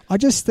 I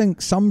just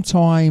think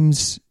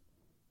sometimes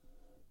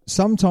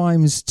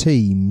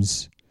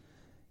teams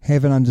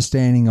have an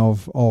understanding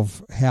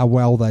of how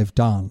well they've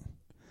done,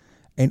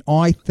 and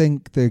I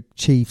think the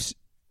Chiefs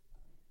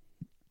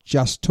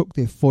just took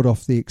their foot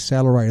off the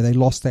accelerator. They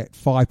lost that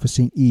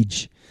 5%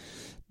 edge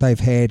they've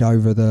had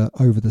over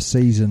the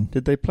season.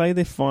 Did they play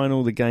their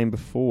final the game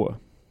before?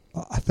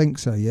 I think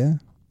so, yeah.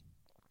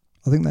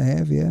 I think they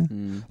have, yeah.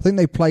 I think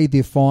they played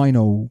their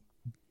final,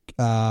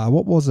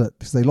 what was it?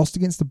 Because they lost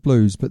against the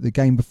Blues, but the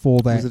game before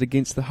that... Was it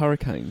against the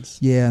Hurricanes?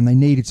 Yeah, and they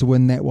needed to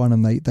win that one,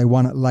 and they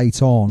won it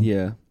late on.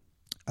 Yeah.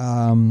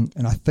 And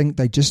I think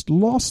they just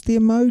lost their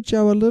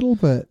mojo a little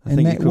bit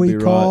in that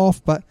week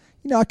off. But,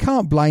 I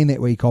can't blame that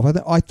week off.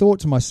 I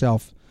thought to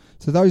myself,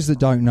 so those that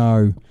don't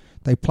know,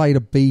 they played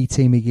a B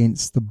team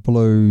against the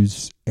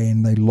Blues,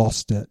 and they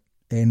lost it.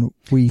 And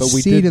we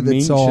said at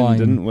the time,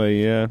 didn't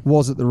we? Yeah.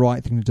 Was it the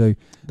right thing to do?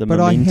 But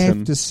momentum. I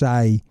have to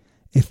say,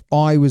 if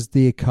I was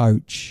their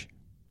coach,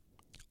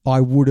 I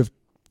would have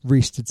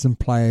rested some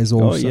players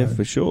also. Oh, yeah,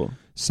 for sure.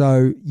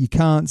 So you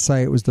can't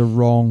say it was the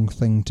wrong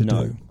thing to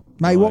do.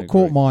 Mate, what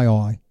caught my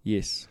eye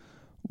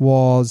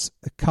was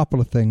a couple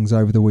of things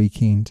over the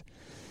weekend.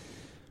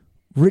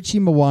 Richie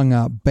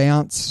Mo'unga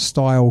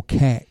bounce-style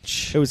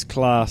catch. It was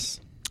class.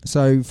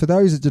 So for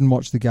those that didn't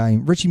watch the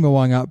game, Richie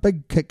Mo'unga,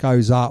 big kick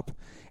goes up.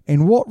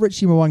 And what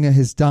Richie Mo'unga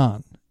has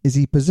done is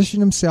he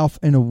positioned himself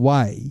in a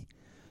way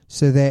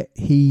so that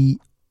he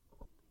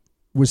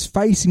was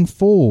facing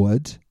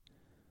forward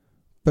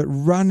but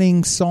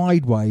running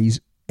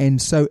sideways.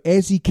 And so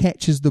as he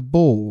catches the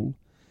ball,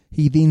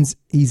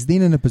 he's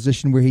then in a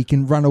position where he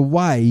can run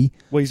away.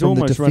 Well, he's from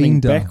almost the running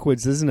defender.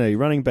 backwards, isn't he?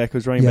 Running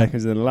backwards, and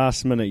in the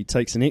last minute he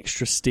takes an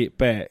extra step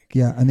back.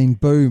 Yeah, and then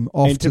boom,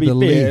 off and to be the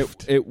fair,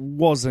 left. It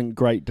wasn't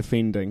great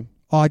defending.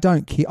 I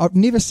don't care. I've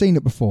never seen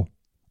it before.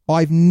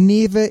 I've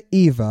never,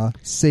 ever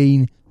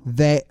seen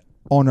that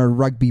on a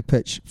rugby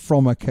pitch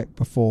from a kick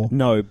before.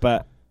 No,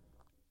 but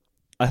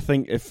I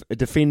think if a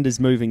defender's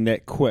moving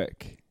that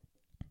quick,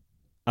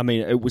 I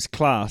mean, it was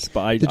class,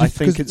 but I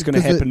think it's going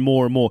to happen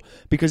more and more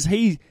because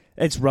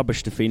it's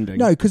rubbish defending.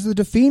 No, because the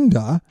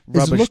defender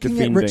is looking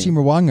at Richie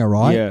Mo'unga,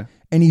 right? Yeah.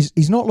 And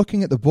he's not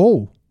looking at the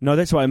ball. No,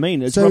 that's what I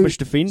mean. It's rubbish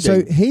defending.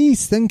 So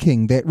he's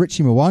thinking that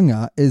Richie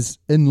Mo'unga is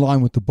in line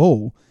with the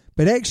ball,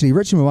 but actually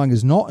Richie Mo'unga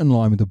is not in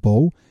line with the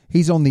ball.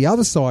 He's on the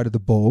other side of the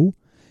ball,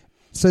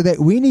 so that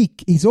when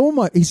he's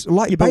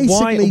like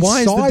basically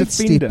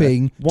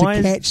sidestepping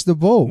to catch the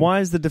ball. Why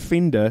is the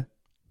defender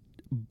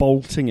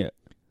bolting it?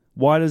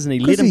 Why doesn't he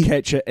let him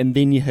catch it and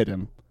then you hit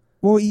him?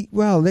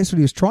 Well, that's what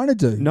he was trying to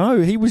do.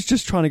 No, he was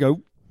just trying to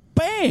go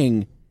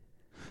bang.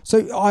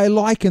 So I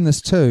liken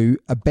this to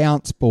a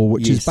bounce ball,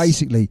 which is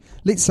basically,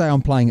 let's say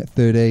I'm playing at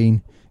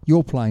 13,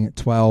 you're playing at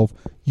 12,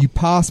 you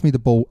pass me the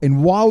ball,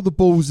 and while the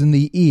ball's in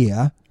the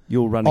air,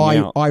 you're running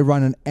out. I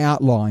run an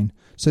outline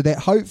so that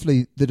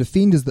hopefully the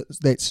defenders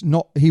that's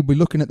not, he'll be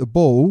looking at the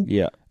ball.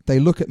 Yeah. They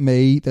look at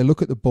me, they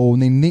look at the ball,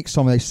 and then next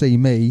time they see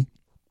me,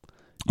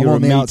 I'm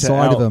on the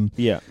outside of them.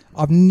 Yeah.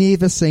 I've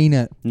never seen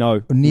it.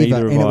 No,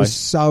 never. And it was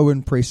so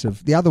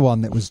impressive. The other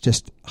one that was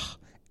just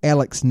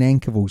Alex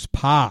Nankivell's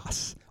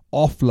pass,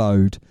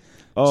 offload.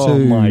 Oh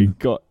my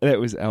God, that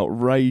was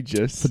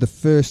outrageous. For the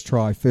first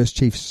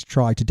Chiefs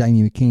try to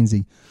Damien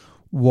McKenzie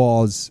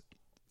was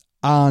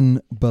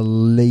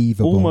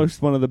unbelievable.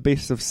 Almost one of the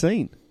best I've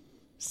seen.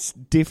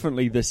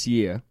 Definitely this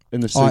year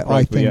in the Super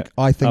Rugby.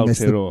 I think that's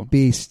the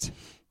best.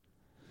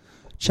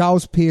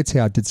 Charles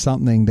Piutau did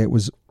something that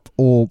was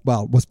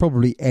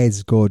probably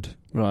as good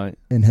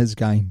in his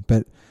game,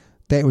 but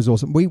that was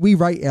awesome. We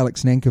rate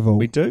Alex Nankivell.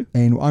 We do.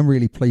 And I'm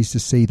really pleased to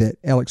see that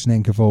Alex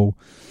Nankivell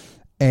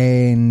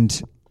and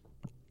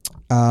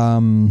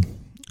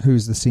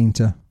who's the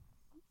centre?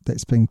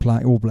 that's been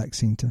playing All Black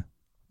centre.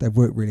 They've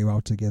worked really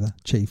well together.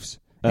 Chiefs.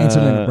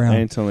 Anton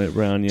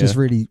Brown, yeah. Just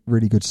really,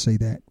 really good to see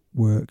that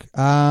work.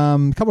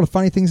 A couple of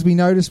funny things we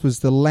noticed was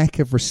the lack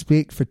of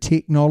respect for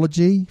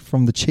technology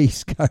from the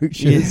Chiefs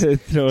coaches. Yeah,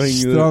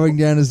 throwing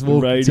down his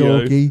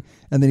walkie-talkie,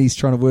 and then he's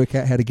trying to work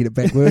out how to get it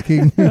back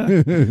working.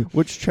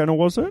 Which channel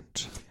was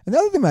it? And the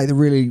other thing, mate, that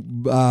really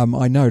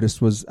I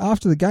noticed was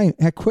after the game,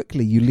 how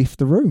quickly you left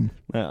the room.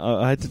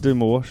 I had to do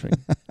my washing.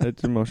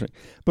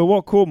 But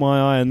what caught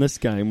my eye in this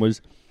game was,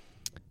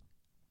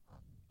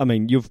 I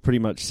mean, you've pretty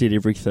much said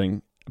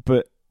everything,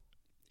 but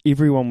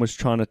everyone was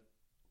trying to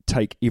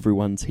take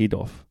everyone's head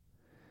off.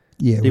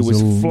 Yeah, there was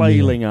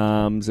flailing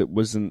arms. It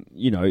wasn't,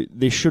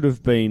 there should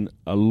have been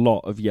a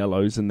lot of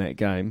yellows in that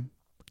game.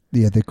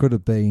 Yeah, there could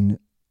have been.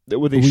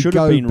 Well, there should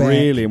have been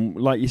really, and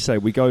like you say,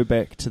 we go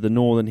back to the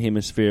Northern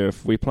Hemisphere.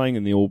 If we're playing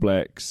in the All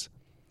Blacks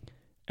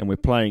and we're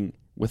playing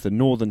with a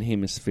Northern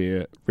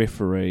Hemisphere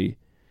referee,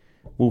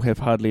 we'll have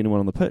hardly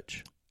anyone on the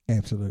pitch.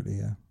 Absolutely,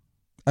 yeah.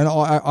 And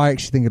I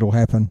actually think it'll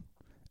happen.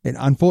 And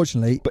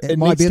unfortunately, but it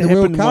might be in the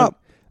World Cup.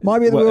 Might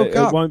be in the World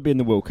Cup. It won't be in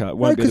the World Cup.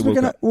 No, because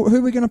who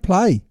are we going to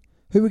play?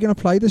 Who are we going to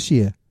play this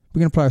year? We're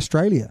going to play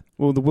Australia.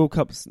 Well, the World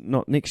Cup's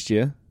not next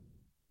year.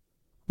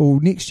 Well,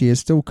 next year is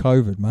still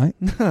COVID, mate.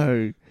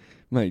 No,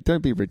 mate,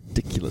 don't be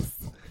ridiculous.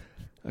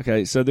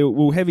 Okay, so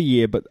we'll have a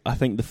year, but I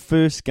think the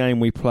first game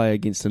we play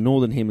against a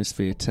Northern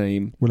Hemisphere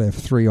team, we'll have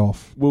 3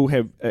 off. We'll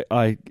have.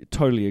 I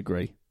totally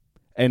agree.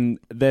 And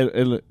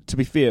that, to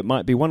be fair, it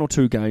might be 1 or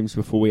 2 games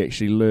before we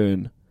actually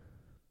learn.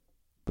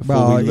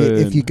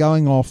 If you're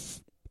going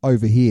off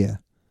over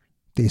here,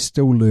 they're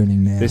still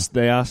learning now.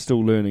 They are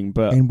still learning,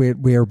 and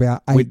we're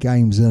about 8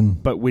 games in.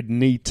 But we'd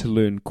need to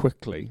learn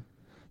quickly.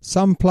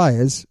 Some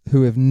players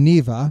who have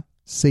never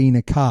seen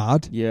a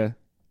card,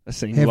 I've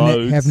seen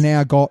loads. Have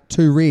now got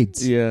 2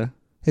 reds. Yeah,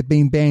 have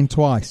been banned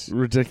twice.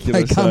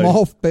 Ridiculous. They come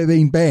off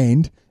being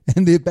banned,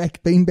 and they're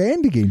back being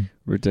banned again.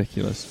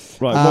 Ridiculous.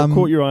 Right, what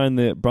caught your eye in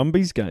the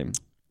Brumbies game?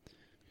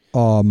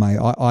 Oh, mate,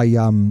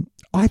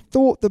 I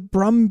thought the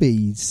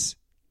Brumbies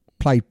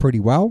played pretty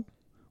well.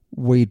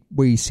 We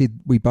both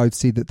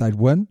said that they'd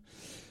win,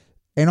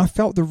 and I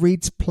felt the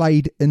Reds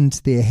played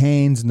into their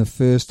hands in the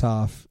first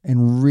half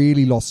and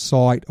really lost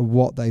sight of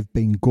what they've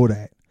been good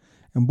at.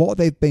 And what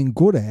they've been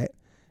good at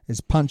is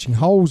punching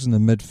holes in the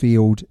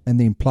midfield and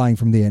then playing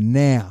from there.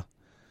 Now,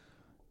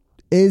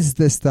 is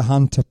this the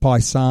Hunter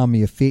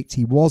Paisami effect?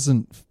 He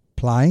wasn't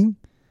playing.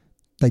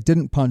 They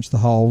didn't punch the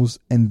holes,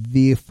 and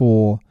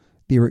therefore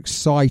their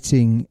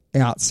exciting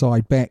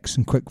outside backs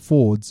and quick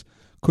forwards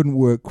couldn't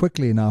work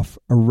quickly enough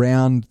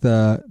around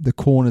the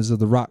corners of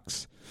the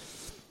rucks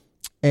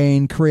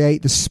and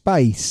create the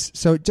space.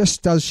 So it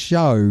just does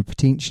show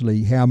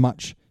potentially how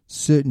much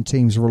certain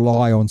teams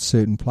rely on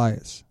certain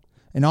players.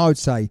 And I would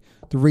say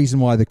the reason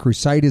why the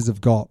Crusaders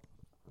have got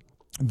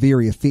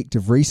very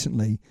effective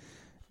recently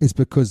is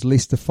because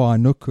Lester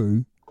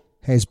Whainuku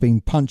has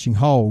been punching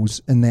holes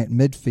in that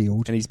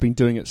midfield. And he's been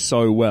doing it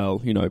so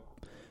well,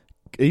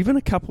 even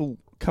a couple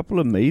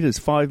of metres,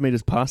 5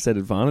 metres past that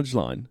advantage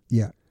line.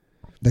 Yeah.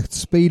 The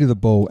speed of the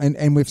ball,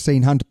 and we've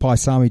seen Hunter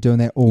Paisami doing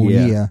that all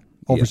year.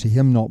 Obviously,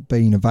 him not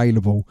being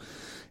available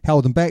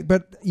held them back.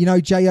 But,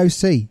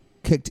 JOC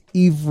kicked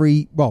he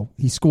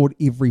scored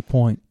every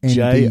point. And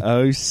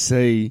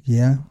JOC.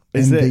 Yeah.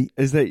 Is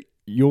that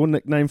your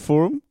nickname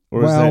for him?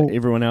 Or is that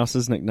everyone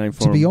else's nickname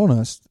for him? To be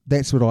honest,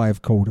 that's what I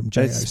have called him,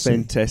 JOC. That's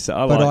fantastic.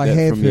 But I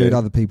have heard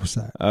other people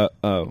say it.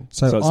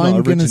 So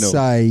I'm going to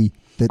say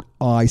that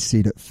I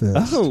said it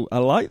first. Oh, I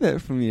like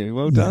that from you.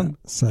 Well done.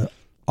 So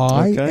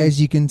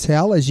as you can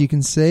tell, as you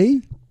can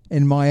see,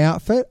 in my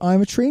outfit,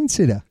 I'm a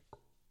trendsetter.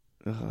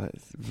 Oh,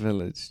 it's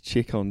Village.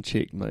 Check on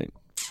check, mate.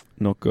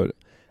 Not good.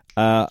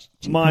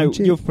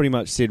 You've pretty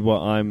much said what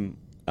I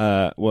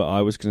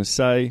was going to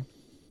say,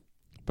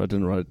 but I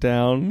didn't write it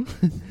down.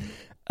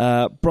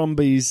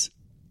 Brumbies,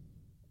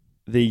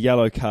 the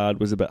yellow card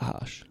was a bit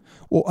harsh.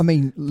 Well, I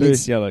mean,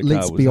 let's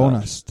be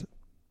honest.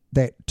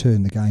 That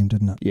turned the game,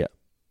 didn't it? Yeah.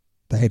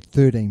 They had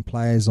 13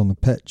 players on the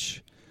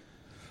pitch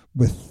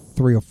with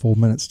 3 or 4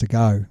 minutes to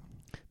go.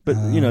 But,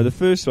 the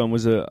first one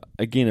was, a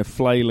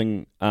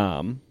flailing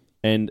arm,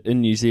 and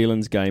in New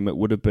Zealand's game it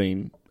would have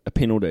been a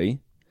penalty.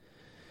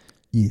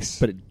 Yes.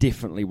 But it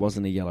definitely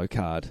wasn't a yellow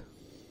card.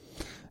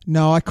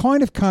 No, I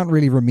kind of can't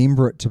really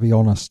remember it, to be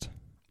honest.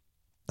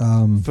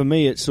 For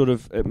me,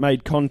 it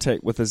made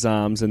contact with his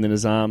arms, and then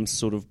his arms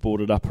sort of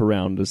brought it up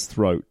around his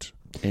throat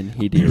and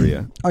head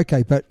area.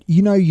 Okay, but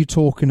you're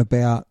talking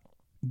about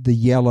the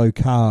yellow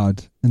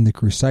card in the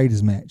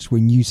Crusaders match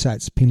when you say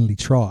it's a penalty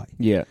try.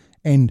 Yeah.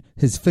 And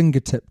his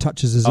fingertip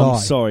touches his eye. I'm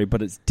sorry,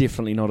 but it's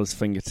definitely not his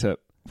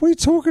fingertip. What are you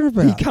talking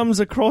about? He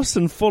comes across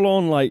and full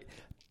on,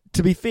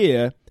 to be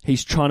fair,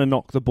 he's trying to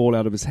knock the ball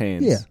out of his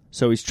hands. Yeah.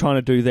 So he's trying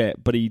to do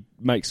that, but he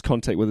makes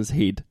contact with his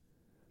head.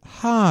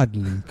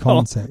 Hardly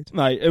contact.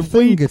 Mate, if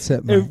we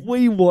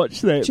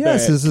watch that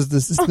back... This is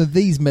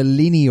these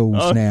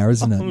millennials now,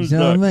 isn't it? You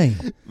know what I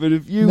mean? But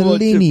if you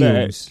watch it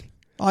back...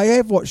 I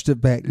have watched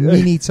it back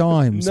many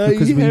times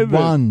because we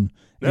won.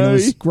 And it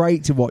was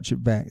great to watch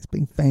it back. It's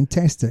been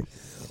fantastic.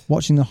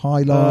 watching the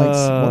highlights,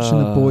 watching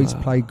the boys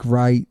play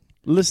great.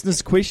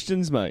 Listeners'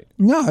 questions, mate.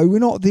 No, we're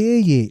not there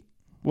yet.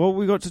 What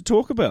we got to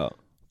talk about?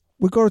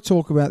 We've got to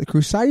talk about the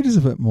Crusaders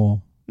a bit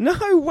more. No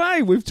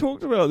way. We've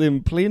talked about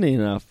them plenty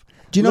enough.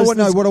 Do you know what?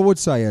 No, what I would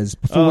say is,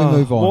 before we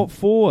move on. What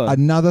for?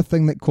 Another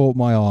thing that caught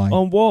my eye.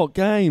 On what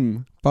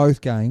game?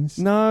 Both games.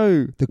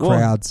 No. The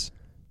crowds.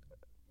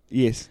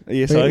 Yes, I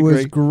agree. It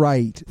was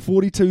great.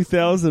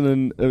 42,000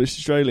 in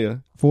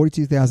Australia.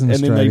 42,000 in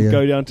And Australia. then they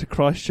go down to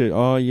Christchurch.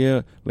 Oh,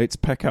 yeah, let's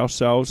pack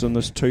ourselves in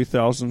this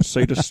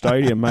 2,000-seater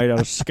stadium made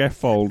out of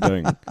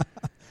scaffolding.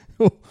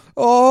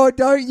 Oh,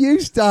 don't you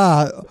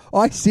start.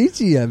 I said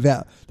to you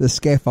about the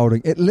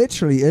scaffolding. It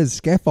literally is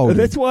scaffolding.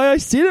 That's why I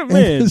said it,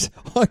 man.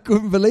 I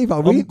couldn't believe it. I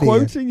I'm went there.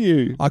 quoting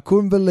you. I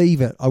couldn't believe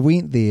it. I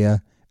went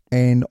there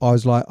and I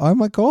was like, oh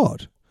my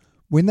God.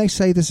 When they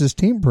say this is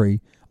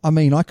temporary, I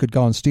mean, I could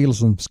go and steal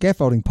some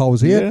scaffolding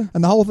poles here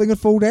and the whole thing would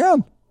fall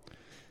down.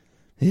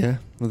 Yeah,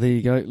 well, there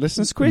you go.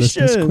 Listeners'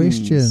 questions. Listeners'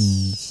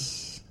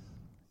 questions.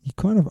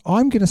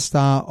 I'm going to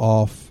start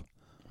off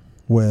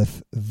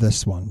with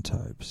this one,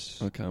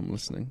 Tobes. Okay, I'm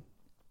listening.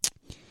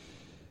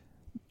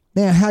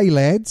 Now, hey,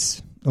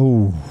 lads.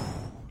 Oh,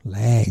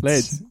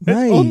 lads.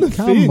 Hey, on the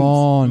come fence.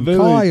 on.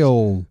 Village.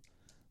 Kyle,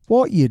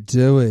 what you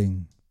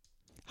doing?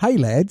 Hey,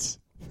 lads.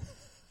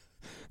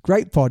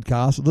 Great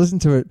podcast. Listen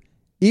to it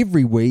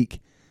every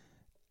week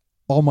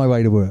on my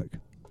way to work.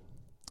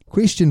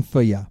 Question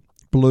for you.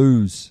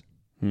 Blues.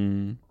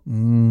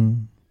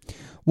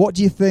 What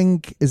do you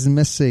think is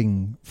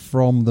missing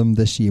from them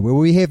this year? Well,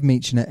 we have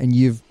mentioned it, and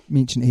you've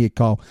mentioned it here,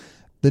 Kyle.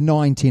 The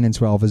 9, 10 and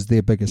 12 is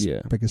their biggest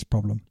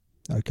problem.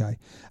 Okay.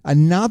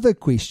 Another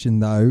question,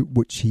 though,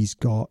 which he's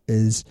got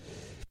is,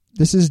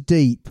 this is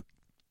deep.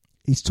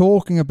 He's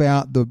talking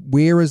about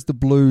where is the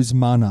Blues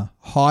mana?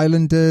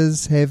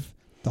 Highlanders have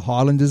the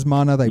Highlanders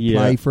mana. They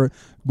play for it.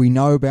 We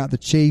know about the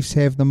Chiefs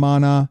have the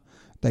mana.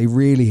 They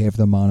really have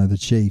the mana, the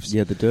Chiefs.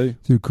 Yeah, they do.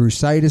 The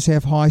Crusaders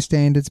have high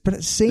standards, but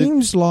it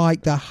seems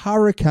like the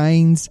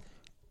Hurricanes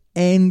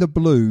and the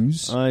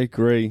Blues, I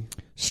agree,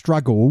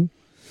 struggle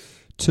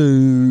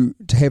to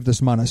have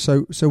this mana.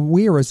 So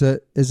where is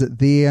it? Is it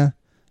there?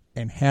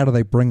 And how do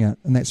they bring it?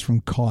 And that's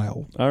from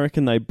Kyle. I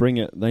reckon they bring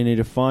it. They need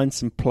to find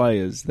some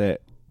players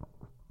that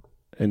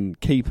in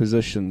key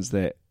positions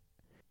that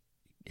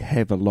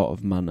have a lot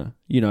of mana.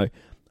 You know,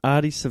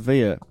 Artie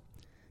Sevilla,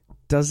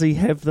 does he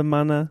have the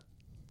mana?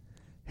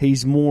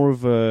 He's more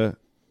of a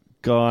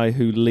guy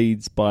who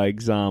leads by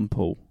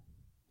example.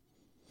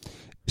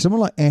 Someone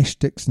like Ash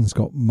Dixon's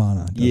got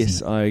mana, doesn't Yes,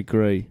 it? I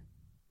agree.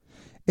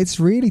 It's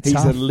really He's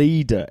tough. a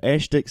leader.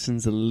 Ash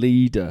Dixon's a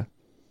leader.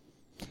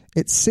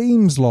 It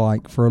seems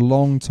like for a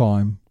long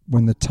time,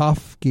 when the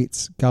tough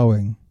gets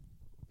going,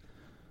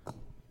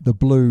 the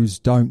Blues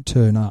don't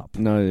turn up.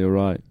 No, you're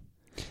right.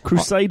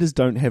 Crusaders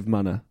don't have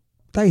mana.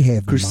 They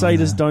have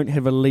Crusaders mana. don't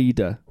have a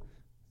leader.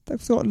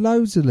 They've got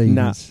loads of leaders.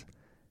 Nah.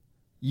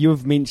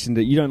 You've mentioned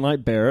it. You don't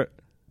like Barrett.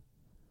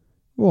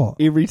 What?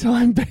 Every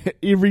time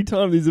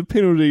there's a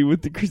penalty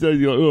with the Crusaders,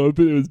 you're like, oh, I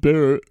bet it was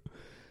Barrett.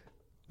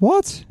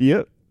 What?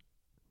 Yep.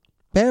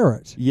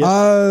 Barrett? Yep.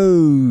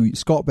 Oh,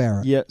 Scott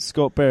Barrett. Yeah,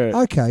 Scott Barrett.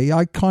 Okay,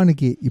 I kind of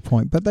get your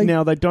point. But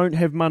Now, they don't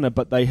have mana,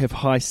 but they have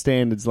high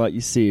standards, like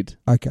you said.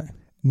 Okay.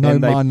 No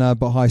And they- mana,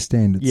 but high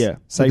standards. Yeah.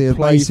 So they they're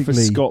play basically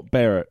for Scott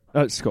Barrett.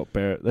 Scott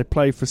Barrett. They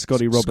play for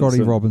Scotty Robinson.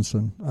 Scotty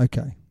Robinson.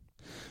 Okay.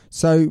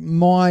 So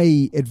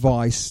my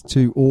advice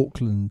to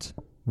Auckland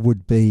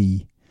would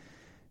be,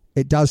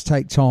 it does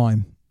take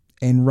time,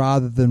 and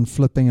rather than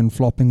flipping and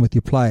flopping with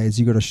your players,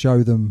 you've got to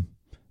show them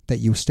that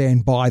you'll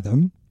stand by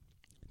them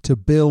to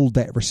build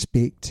that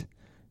respect,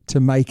 to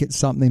make it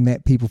something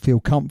that people feel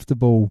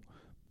comfortable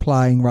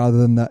playing rather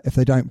than if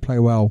they don't play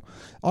well.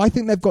 I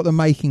think they've got the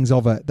makings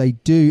of it. They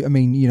do. I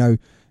mean, you know,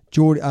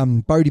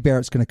 Bodie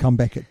Barrett's going to come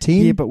back at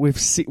 10. Yeah, but we've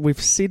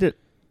said it.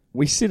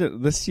 We said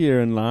it this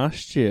year and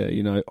last year.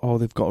 You know,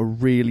 they've got a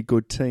really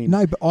good team.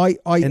 No, but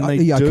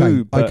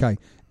okay.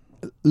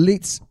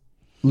 Let's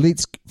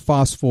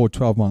fast forward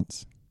 12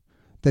 months.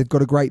 They've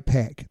got a great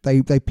pack.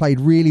 They played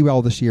really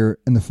well this year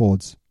in the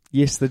Fords.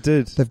 Yes, they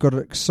did. They've got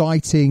an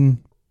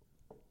exciting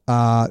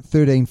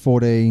 13,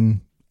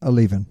 14,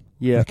 11.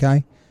 Yeah.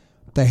 Okay.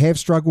 They have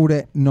struggled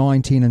at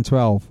 9, 10 and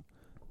 12.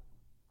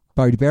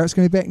 Bodie Barrett's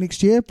going to be back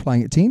next year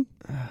playing at 10.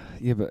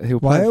 Yeah, but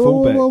he'll play at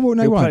fullback. No,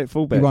 he'll play at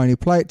fullback. He won't. He'll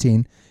play at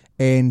 10.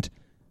 And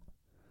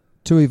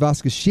Tui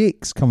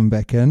Vasquez-Shek's coming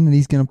back in, and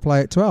he's going to play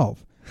at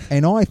 12.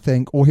 And I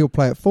think, or he'll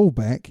play at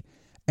fullback,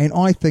 and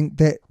I think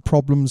that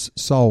problem's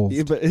solved.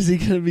 Yeah, but is he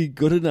going to be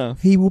good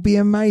enough? He will be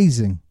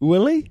amazing.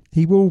 Will he?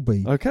 He will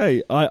be.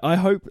 Okay, I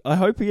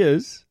hope he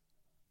is.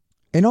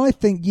 And I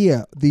think,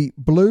 yeah, the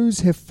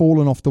Blues have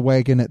fallen off the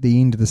wagon at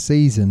the end of the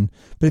season.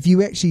 But if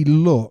you actually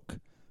look,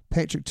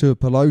 Patrick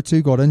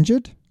Tuipulotu got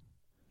injured.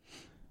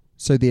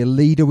 So their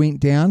leader went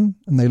down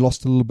and they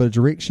lost a little bit of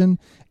direction.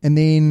 And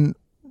then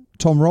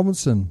Tom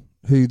Robinson,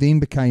 who then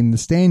became the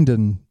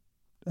stand-in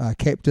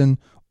captain,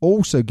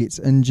 also gets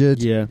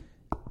injured. Yeah.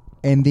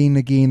 And then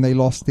again, they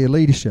lost their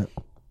leadership.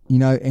 You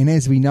know, and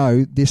as we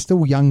know, they're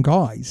still young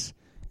guys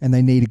and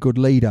they need a good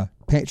leader.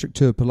 Patrick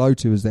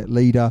Tuipulotu as that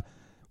leader.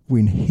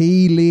 When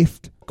he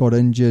left, got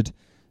injured,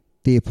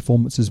 their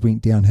performances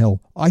went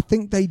downhill. I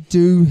think they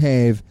do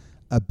have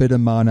a bit of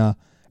mana,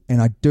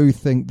 and I do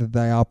think that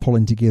they are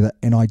pulling together,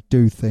 and I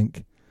do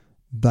think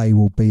they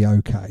will be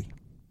okay.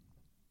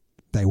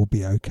 They will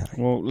be okay.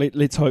 Well,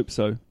 let's hope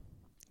so.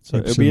 So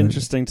Absolutely. it'll be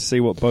interesting to see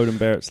what Bowden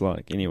Barrett's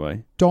like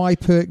anyway. Die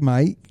Perk,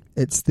 mate,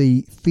 it's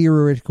the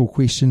theoretical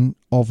question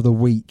of the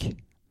week.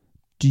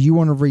 Do you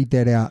want to read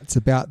that out? It's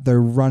about the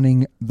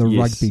running the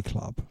Yes. rugby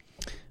club.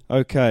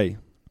 Okay.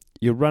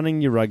 You're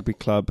running your rugby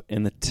club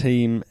and the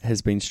team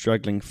has been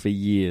struggling for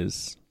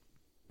years.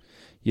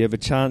 You have a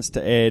chance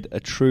to add a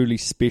truly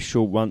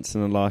special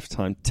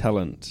once-in-a-lifetime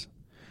talent.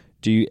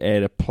 Do you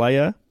add a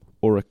player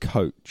or a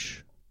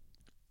coach?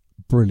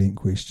 Brilliant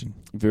question.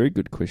 Very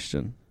good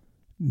question.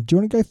 Do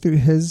you want to go through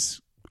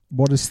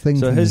what his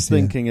thinking So his is here?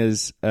 thinking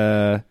is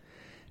a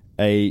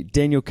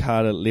Daniel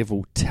Carter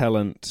level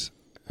talent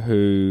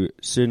who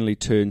certainly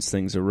turns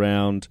things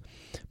around,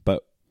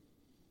 but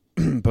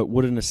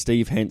wouldn't a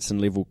Steve Hansen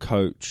level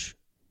coach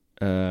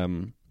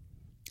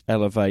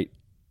elevate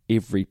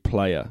every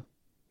player?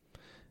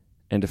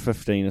 And a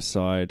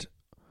 15-a-side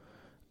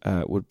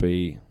would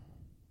be,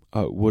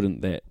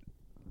 wouldn't that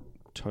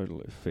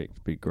total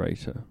effect be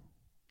greater?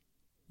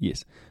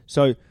 Yes.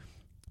 So,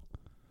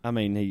 I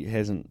mean, he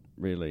hasn't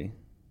really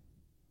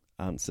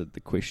answered the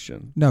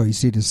question. No, he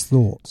said his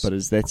thoughts. But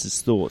that's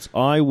his thoughts.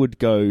 I would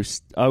go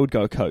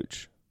a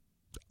coach.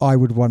 I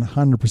would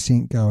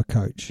 100% go a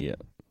coach. Yeah.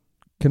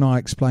 Can I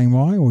explain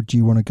why, or do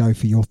you want to go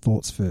for your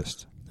thoughts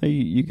first? Hey,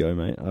 you go,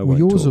 mate. Well,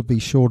 yours will be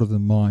shorter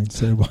than mine.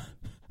 So,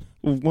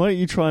 Well, why don't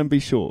you try and be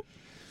short?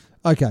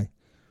 okay,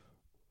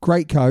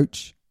 great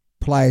coach.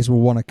 Players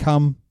will want to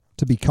come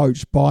to be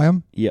coached by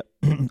him Yep.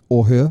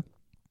 or her.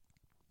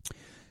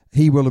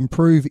 He will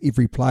improve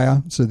every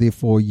player, so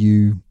therefore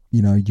you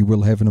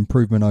will have an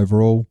improvement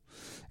overall.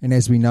 And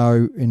as we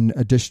know, an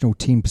additional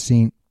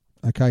 10%.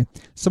 Okay,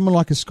 someone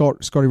like a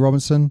Scotty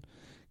Robinson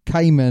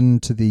came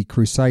into the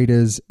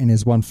Crusaders and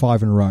has won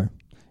 5 in a row.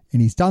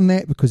 And he's done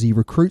that because he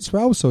recruits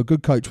well, so a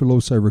good coach will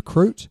also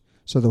recruit,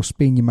 so they'll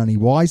spend your money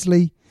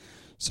wisely.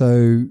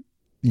 So,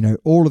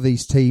 all of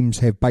these teams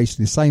have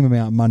basically the same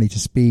amount of money to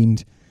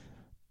spend.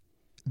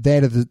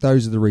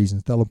 Those are the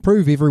reasons. They'll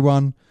improve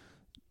everyone.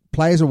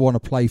 Players will want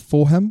to play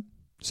for him,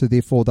 so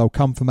therefore they'll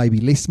come for maybe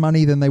less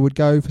money than they would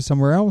go for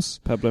somewhere else.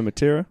 Pablo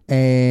Matera.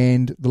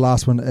 And the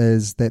last one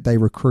is that they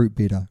recruit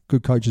better.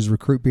 Good coaches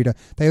recruit better.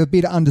 They have a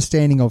better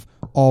understanding of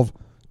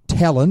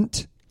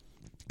talent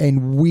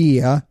and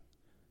where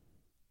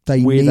they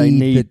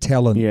need the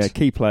talent. Yeah,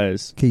 key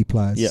players. Key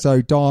players. Yep.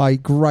 So, Di,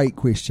 great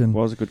question.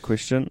 Was a good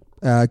question.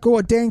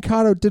 Dan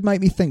Carter did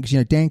make me think,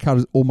 because Dan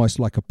Carter's almost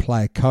like a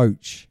player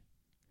coach.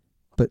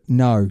 But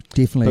no,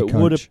 definitely a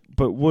coach.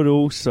 Would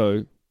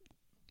also,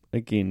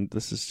 again,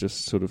 this is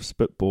just sort of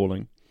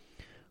spitballing,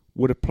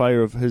 would a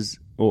player of his,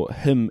 or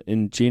him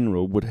in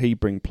general, would he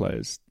bring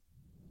players?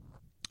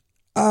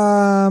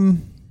 Daniel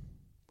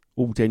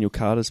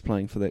Carter's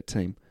playing for that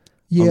team.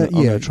 Yeah, I'm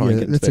gonna try and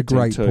get into that's a that team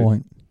great too.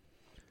 point.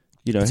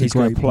 He's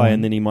going to play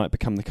and then he might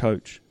become the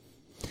coach.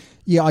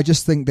 Yeah, I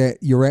just think that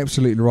you're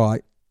absolutely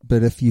right.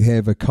 But if you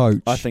have a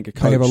coach, I think a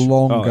coach. they have a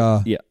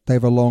longer, yeah. they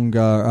have a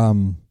longer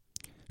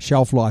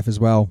shelf life as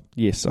well.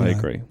 Yes, I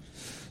agree.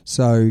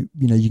 So,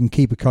 you can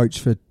keep a coach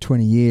for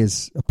 20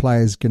 years. A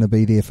player's going to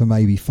be there for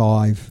maybe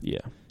 5. Yeah.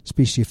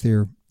 Especially if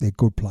they're a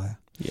good player.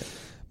 Yeah.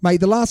 Mate,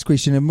 the last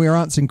question, and we're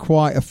answering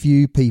quite a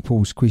few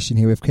people's question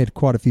here. We've had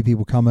quite a few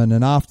people come in,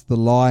 and after the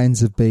Lions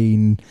have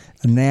been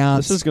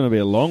announced... This is going to be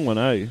a long one,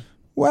 eh?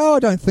 Well, I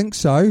don't think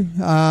so.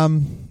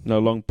 No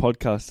long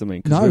podcast, I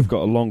mean, because No. we've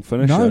got a long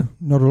finisher. No,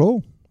 not at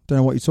all. Don't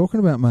know what you're talking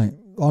about, mate.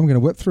 I'm going to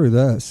whip through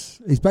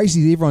this. It's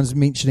basically everyone's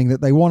mentioning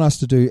that they want us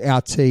to do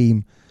our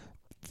team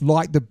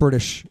like the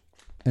British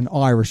and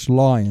Irish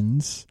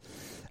Lions.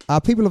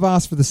 People have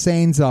asked for the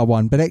Sanzar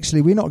one, but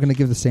actually we're not going to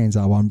give the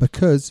Sanzar one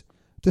because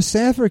the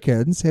South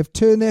Africans have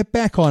turned their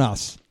back on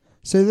us.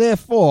 So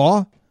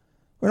therefore,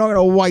 we're not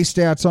going to waste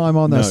our time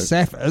on the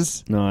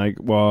Saffers. No,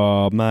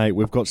 well, mate,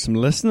 we've got some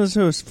listeners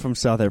who are from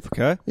South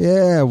Africa.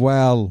 Yeah,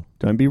 well,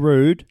 Don't be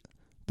rude.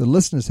 the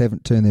listeners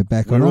haven't turned their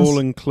back on We're us. all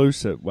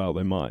inclusive. Well,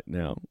 they might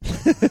now.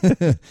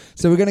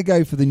 So we're going to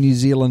go for the New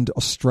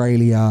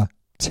Zealand-Australia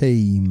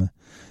team.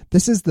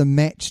 This is the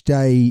match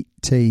day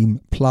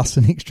team plus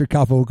an extra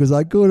couple because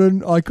I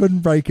couldn't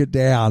break it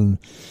down.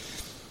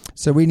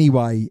 So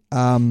anyway,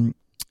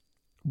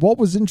 what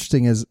was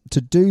interesting is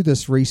to do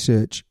this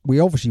research, we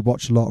obviously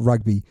watch a lot of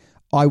rugby.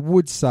 I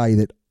would say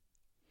that,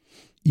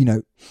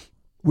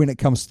 when it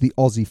comes to the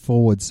Aussie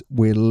forwards,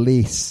 we're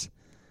less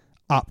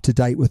up to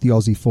date with the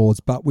Aussie forwards,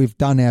 but we've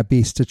done our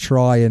best to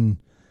try and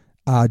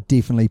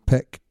definitely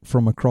pick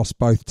from across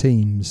both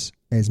teams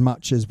as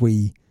much as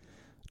we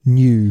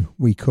knew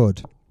we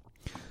could.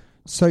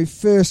 So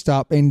first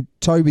up, and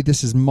Toby,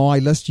 this is my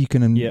list. You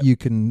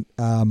can.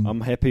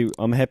 I'm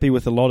happy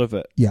with a lot of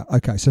it. Yeah.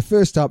 Okay. So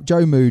first up,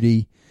 Joe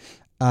Moody,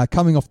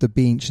 coming off the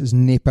bench is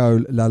Nepo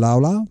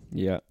Lalaula.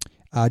 Yeah.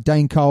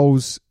 Dane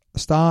Coles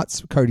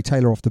starts. Cody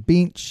Taylor off the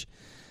bench.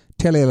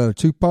 Taliela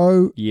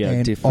Tupou Yeah,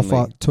 and definitely.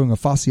 Ofa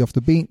Tuangafasi off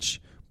the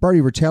bench.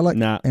 Brody Retallick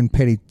Nah. and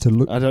Paddy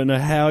I don't know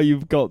how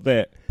you've got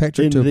that.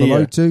 Patrick in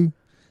there. Tupelotu.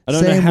 I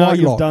don't know how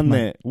you've done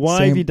that.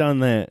 Why have you done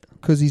that?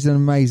 Because he's an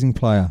amazing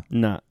player.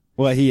 Nah.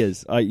 Well, he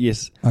is.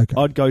 Yes. Okay.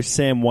 I'd go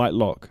Sam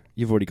Whitelock.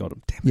 You've already got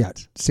him. Damn Yeah,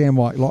 it. Sam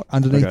Whitelock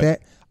underneath Okay.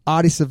 that.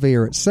 Artie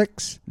Sevilla at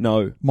 6.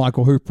 No.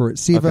 Michael Hooper at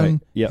 7. Okay,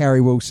 yep.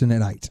 Harry Wilson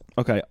at 8.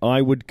 Okay,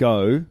 I would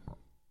go...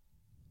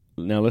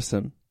 Now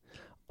listen.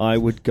 I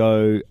would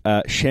go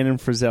Shannon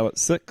Frizzell at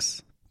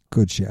 6.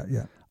 Good shout,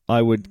 yeah.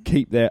 I would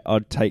keep that.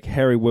 I'd take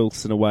Harry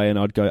Wilson away and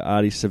I'd go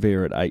Artie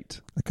Sevilla at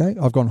 8. Okay,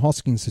 I've gone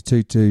Hoskins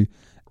Tutu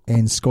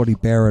and Scotty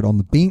Barrett on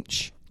the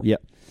bench.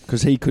 Yep.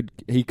 Because he could,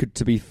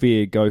 to be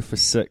fair, go for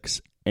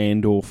 6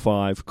 and or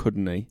 5,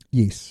 couldn't he?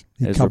 Yes,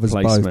 he As covers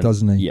replacement. both,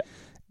 doesn't he? Yeah.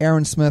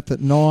 Aaron Smith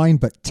at 9,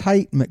 but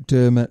Tate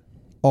McDermott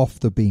off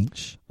the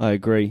bench. I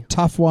agree.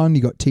 Tough one.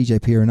 You got TJ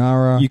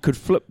Perenara. You could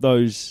flip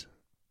those...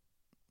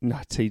 No,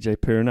 TJ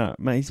Perenara.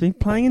 Mate, he's been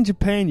playing in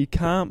Japan. You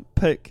can't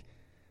pick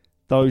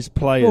those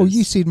players. Well,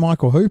 you said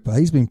Michael Hooper.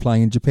 He's been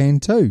playing in Japan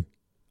too.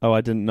 Oh,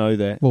 I didn't know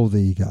that. Well,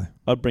 there you go.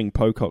 I'd bring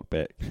Pocock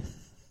back.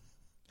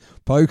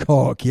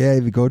 Pocock, yeah,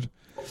 he'd be good.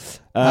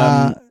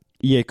 Yeah,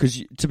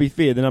 because to be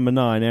fair, the number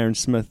 9, Aaron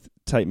Smith,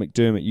 Tate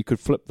McDermott, you could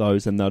flip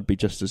those and they'd be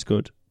just as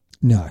good.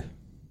 No,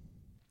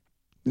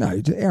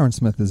 Aaron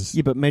Smith is...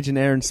 Yeah, but imagine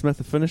Aaron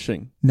Smith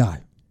finishing. No.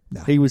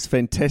 He was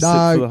fantastic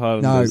No, for the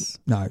Highlanders.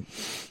 no.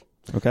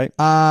 Okay.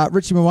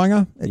 Richie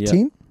Mwanga at Yeah.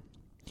 10.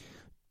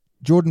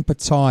 Jordan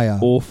Pataya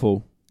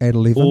Awful. at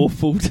 11.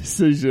 Awful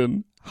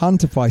decision.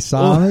 Hunter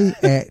Paisami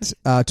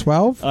at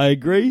 12. I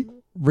agree.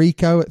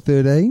 Rico at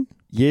 13.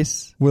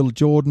 Yes. Will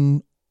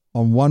Jordan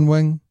on one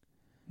wing.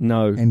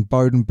 No. And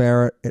Bowden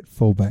Barrett at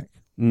fullback.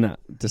 Nah,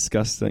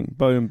 disgusting.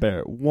 Bowden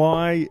Barrett.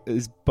 Why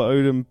is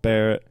Bowden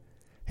Barrett...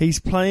 He's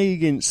playing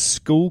against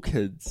school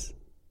kids.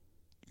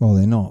 Well,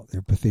 they're not.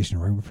 They're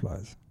professional rugby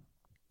players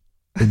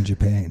in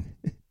Japan.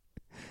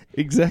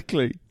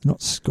 Exactly.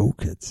 Not school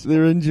kids.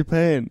 They're in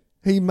Japan.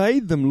 He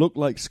made them look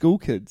like school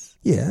kids.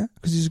 Yeah,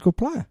 because he's a good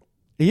player.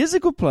 He is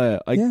a good player.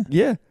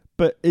 Yeah.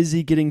 But is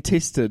he getting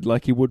tested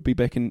like he would be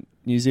back in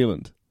New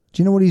Zealand?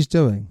 Do you know what he's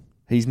doing?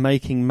 He's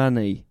making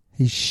money.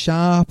 He's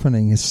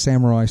sharpening his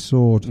samurai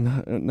sword.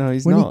 No,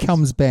 he's when not. he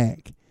comes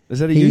back, Is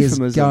that a he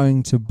euphemism? is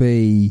going to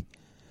be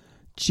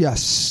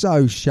just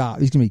so sharp.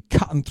 He's going to be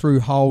cutting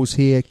through holes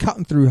here,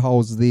 cutting through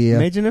holes there.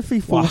 Imagine if he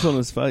falls on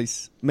his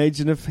face.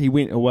 Imagine if he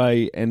went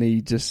away and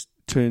he just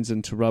turns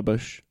into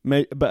rubbish.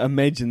 But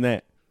imagine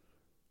that.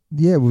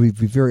 Yeah, it would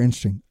be very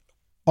interesting.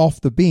 Off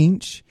the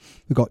bench,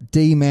 we've got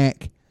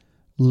D-Mac,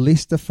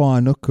 Lester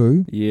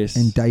Whainuku, Yes.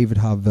 and David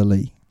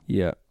Havili.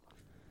 Yeah.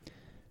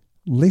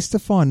 Lester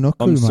Whainuku,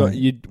 I'm mate.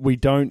 sorry, we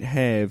don't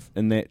have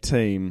in that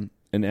team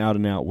an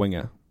out-and-out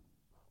winger.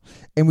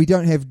 And we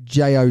don't have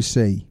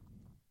JOC,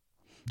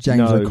 James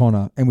No.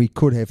 O'Connor, and we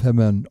could have him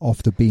in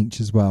off the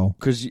bench as well.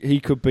 Because he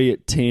could be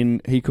at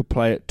 10, he could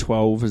play at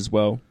 12 as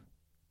well.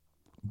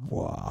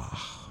 Wow.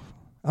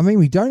 I mean,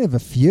 we don't have a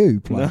few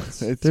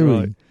players, No, that's do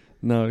right. we?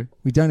 No.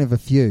 We don't have a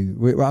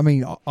few. I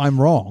mean, I'm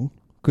wrong,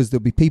 because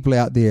there'll be people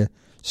out there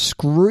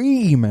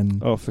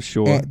screaming Oh, for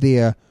sure. at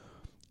their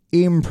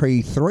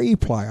MP3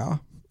 player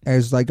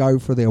as they go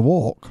for their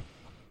walk,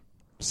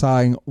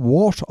 saying,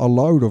 what a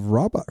load of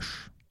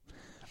rubbish.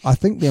 I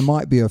think there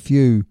might be a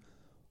few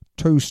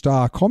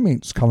 2-star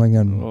comments coming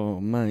in. Oh,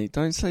 mate,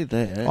 don't say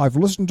that. I've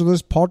listened to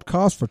this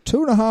podcast for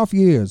 2.5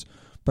 years,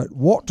 but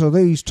what do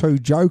these two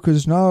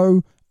jokers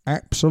know?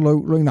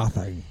 Absolutely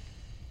nothing.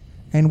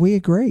 And we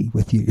agree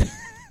with you.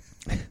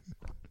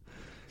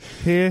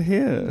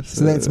 Here.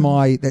 So that's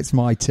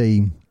my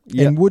team.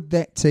 Yep. And would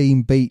that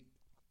team beat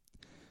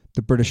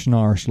the British and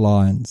Irish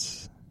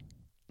Lions?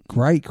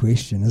 Great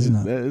question, isn't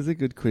it? That is a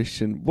good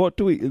question. What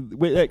do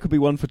that could be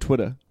one for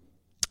Twitter.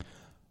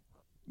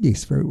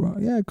 Yes, very well.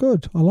 Yeah,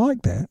 good. I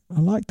like that. I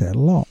like that a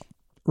lot.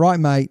 Right,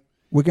 mate.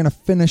 We're going to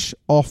finish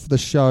off the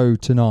show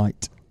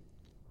tonight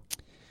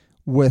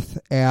with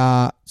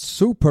our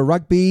Super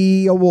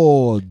Rugby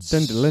Awards.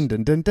 Dun, dun,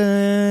 dun, dun,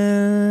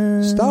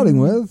 dun. Starting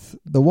with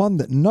the one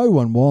that no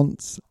one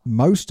wants,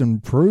 Most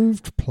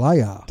Improved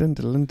Player. Dun,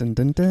 dun, dun,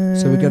 dun, dun.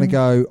 So we're going to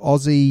go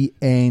Aussie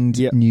and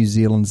Yep. New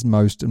Zealand's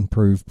Most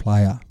Improved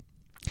Player.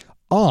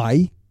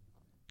 I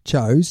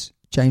chose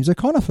James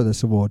O'Connor for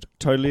this award.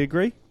 Totally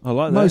agree. I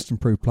like that. Most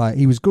Improved Player.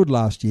 He was good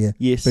last year.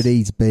 Yes. But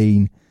he's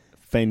been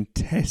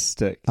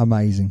Fantastic.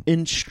 amazing.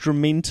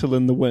 Instrumental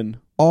in the win.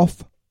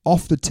 Off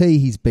the tee,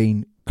 he's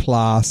been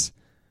class.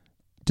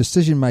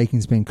 Decision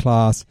making's been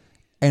class.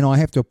 And I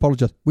have to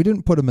apologise. We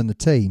didn't put him in the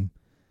team,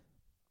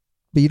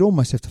 but you'd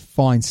almost have to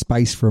find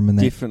space for him in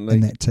that Definitely.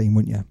 in that team,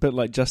 wouldn't you? Bit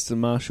like Justin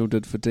Marshall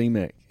did for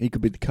D-Mac. He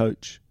could be the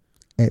coach.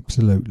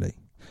 Absolutely.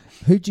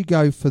 Who'd you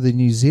go for the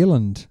New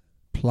Zealand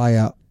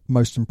player,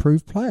 Most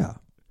Improved Player?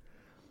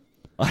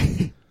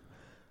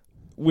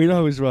 When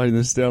I was writing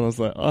this down, I was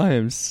like, I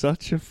am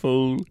such a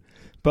fool.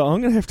 But I'm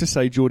going to have to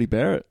say Geordie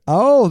Barrett.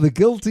 Oh, the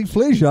guilty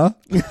pleasure.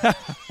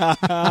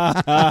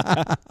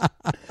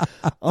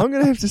 I'm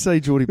going to have to say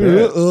Geordie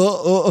Barrett.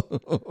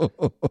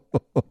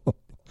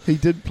 He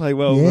did play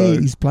well, yeah, though.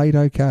 he's played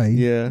okay.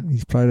 Yeah.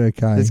 He's played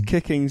okay. His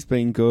kicking's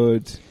been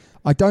good.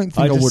 I don't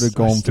think I would have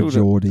gone for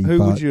Geordie. Who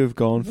but, would you have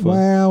gone for?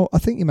 Well, I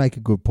think you make a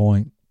good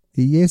point.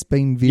 He has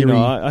been very... You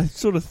know, I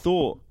sort of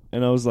thought,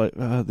 and I was like,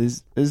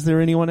 is there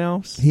anyone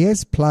else? He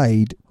has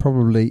played,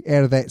 probably,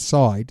 out of that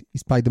side,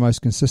 he's played the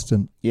most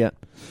consistent. Yeah.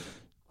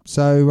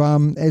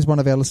 So, as one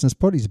of our listeners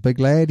put, he's a big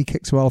lad. He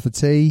kicks well for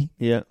tea.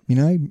 Yeah. You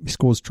know, he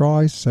scores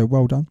tries, so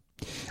well done.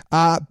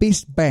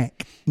 Best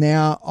back.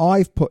 Now,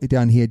 I've put it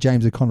down here,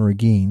 James O'Connor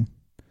again,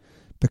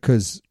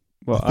 because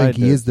I think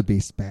he is the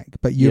best back.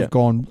 But you've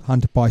gone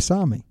Hunter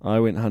Paisami. I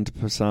went Hunter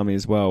Paisami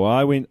as well.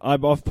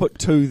 I've put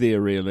two there,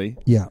 really.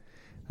 Yeah.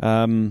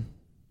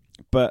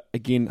 But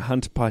again,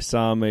 Hunter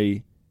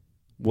Paisami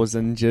was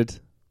injured.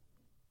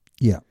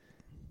 Yeah.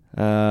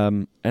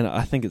 And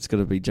I think it's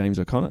going to be James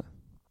O'Connor.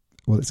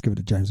 Well, let's give it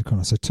to James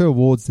O'Connor. So 2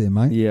 awards there,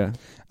 mate. Yeah.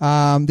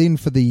 Then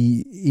for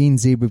the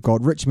NZ, we've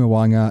got Richie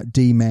Mwanga,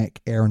 D-Mac,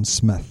 Aaron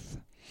Smith.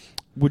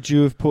 Would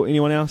you have put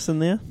anyone else in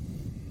there?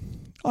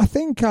 I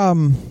think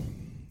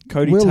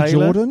Cody Will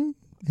Taylor? Jordan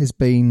has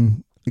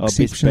been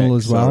exceptional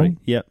as well. Sorry.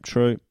 Yep,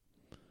 true.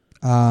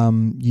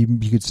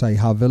 You could say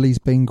Havili's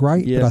been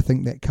great, but I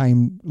think that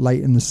came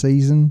late in the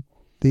season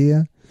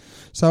there.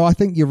 So I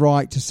think you're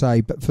right to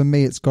say, but for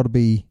me, it's got to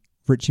be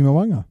Richie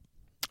Mwanga.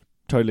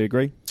 Totally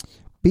agree.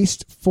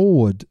 Best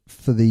forward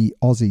for the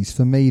Aussies.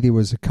 For me, there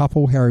was a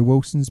couple. Harry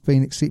Wilson's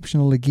been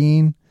exceptional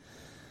again,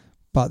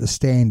 but the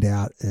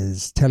standout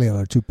is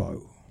Taliala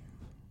Tupou.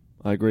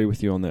 I agree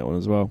with you on that one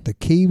as well. The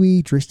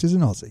Kiwi dressed as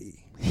an Aussie.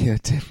 Yeah,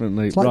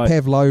 definitely. It's like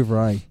Pavlova,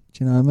 eh?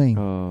 Do you know what I mean?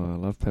 Oh, I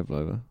love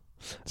Pavlova.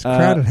 It's a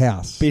crowded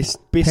house. Best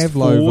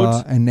Pavlova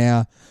forward. and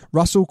now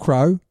Russell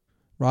Crowe,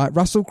 right?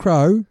 Russell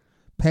Crowe,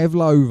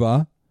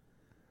 Pavlova,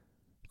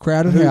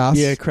 crowded house.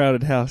 Yeah,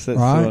 crowded house. That's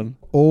right? the one.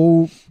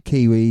 All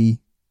Kiwi,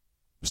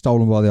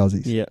 stolen by the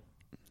Aussies. Yeah.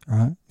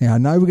 Right. Now I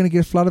know we're going to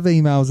get a flood of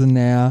emails in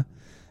now,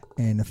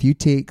 and a few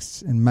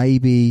texts, and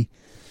maybe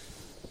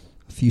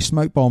a few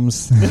smoke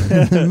bombs in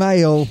the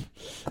mail.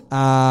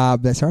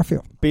 That's how I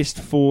feel. Best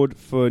forward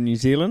for New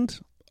Zealand.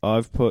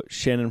 I've put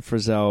Shannon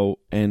Frizzell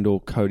and or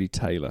Cody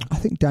Taylor. I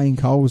think Dane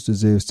Coles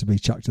deserves to be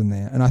chucked in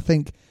there. And I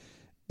think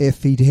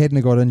if he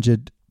hadn't got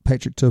injured,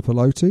 Patrick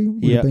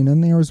Tuipulotu would have been in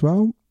there as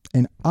well.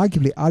 And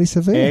arguably Adi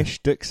Sevilla. Ash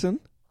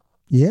Dixon.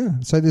 Yeah.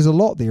 So there's a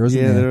lot there, isn't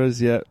there? Yeah, there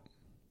is, yeah.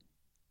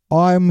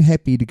 I'm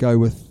happy to go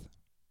with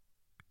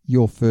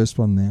your first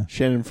one there.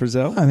 Shannon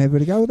Frizzell. I'm happy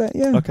to go with that,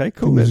 yeah. Okay,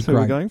 cool. That's what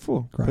we're going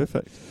for. Great.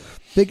 Perfect.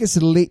 Biggest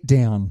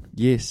letdown.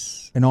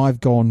 Yes. And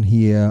I've gone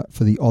here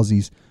for the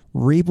Aussies.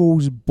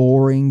 Rebels'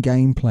 boring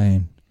game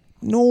plan.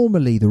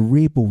 Normally, the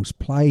Rebels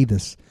play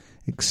this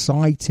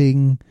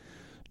exciting,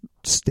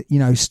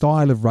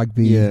 style of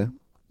rugby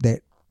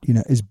that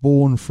is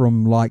born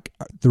from like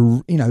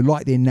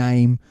their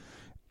name.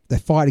 They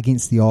fight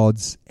against the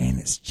odds, and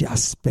it's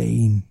just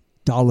been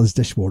dull as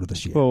dishwater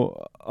this year.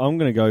 Well, I'm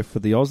going to go for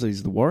the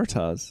Aussies, the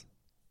Waratahs.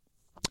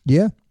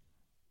 Yeah,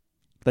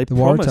 they the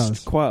promised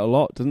Waratahs. quite a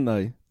lot, didn't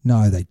they?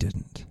 No, they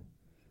didn't.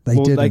 They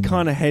didn't. They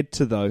kind of had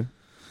to, though.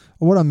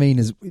 What I mean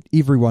is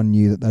everyone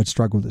knew that they'd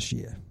struggle this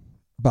year,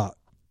 but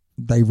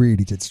they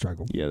really did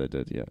struggle. Yeah, they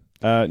did,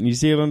 yeah. New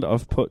Zealand,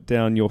 I've put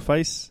down your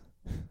face.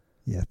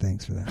 Yeah,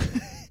 thanks for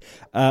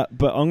that.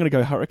 But I'm going to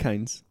go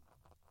Hurricanes.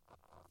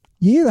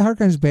 Yeah, the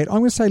Hurricanes are bad. I'm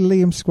going to say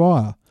Liam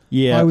Squire.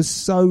 Yeah. I was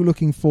so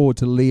looking forward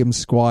to Liam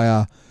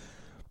Squire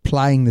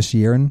playing this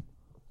year, and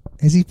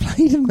has he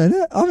played a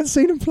minute? I haven't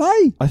seen him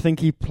play. I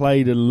think he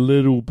played a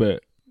little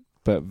bit,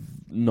 but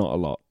not a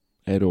lot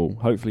at all.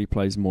 Hopefully he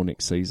plays more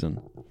next season.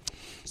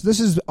 So this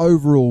is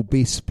overall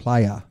best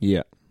player.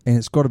 Yeah. And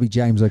it's got to be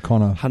James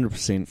O'Connor.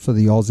 100%. For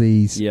the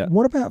Aussies. Yeah.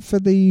 What about for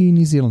the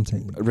New Zealand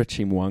team?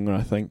 Richie Mwanga,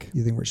 I think.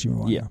 You think Richie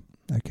Mwanga? Yeah.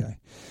 Okay.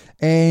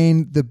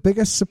 And the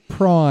biggest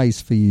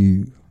surprise for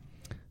you?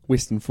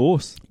 Western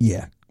Force.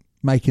 Yeah.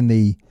 Making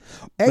the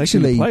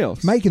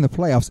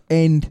playoffs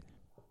and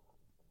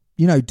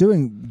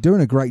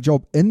doing a great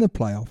job in the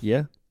playoff.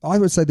 Yeah. I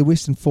would say the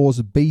Western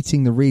Force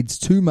beating the Reds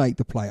to make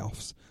the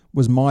playoffs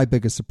was my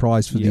biggest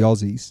surprise for the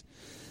Aussies.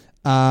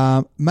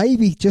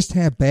 Maybe just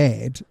how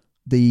bad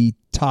the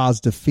Tars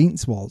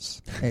defence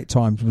was at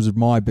times was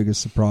my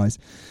biggest surprise.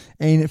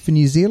 And for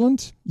New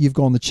Zealand, you've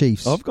gone the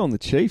Chiefs. I've gone the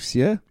Chiefs,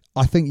 yeah.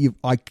 I think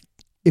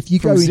if you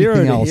from go zero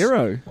anything to else,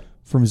 hero.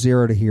 From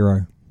zero to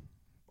hero.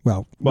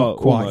 Well, not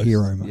quite almost,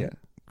 hero, mate. Yeah.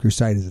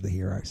 Crusaders are the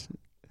heroes,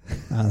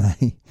 aren't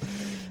they?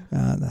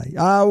 Aren't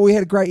they? We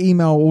had a great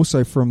email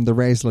also from the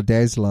Razzler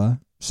Dazzler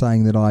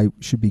saying that I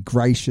should be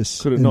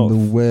gracious in the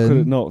win. Could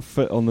it not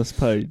fit on this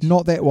page?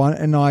 Not that one,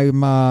 and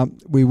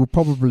we will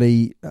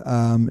probably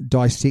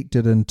dissect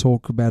it and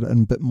talk about it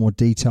in a bit more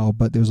detail,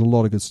 but there was a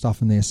lot of good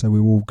stuff in there, so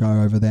we will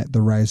go over that, the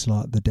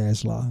Razzler, the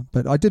Dazzler.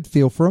 But I did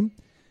feel for him.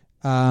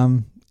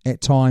 At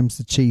times,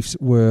 the Chiefs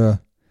were...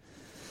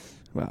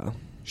 Well...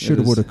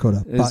 Shoulda, woulda,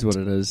 coulda. It is what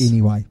it is.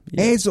 Anyway,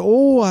 as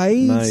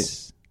always,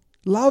 mate,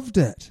 loved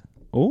it.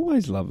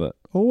 Always love it.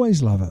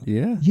 Always love it.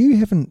 Yeah. You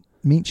haven't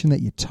mentioned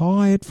that you're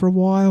tired for a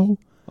while.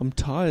 I'm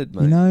tired,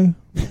 mate. You know?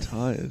 I'm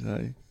tired,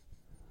 hey.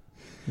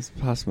 It's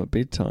past my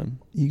bedtime.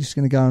 You're just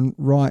going to go and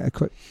write a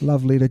quick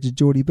love letter to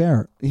Geordie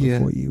Barrett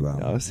before you.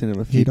 I sent him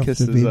a few head off to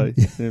kisses. bed.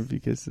 Sent him a few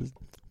kisses.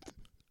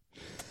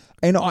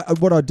 And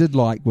what I did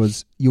like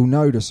was, you'll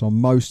notice on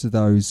most of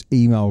those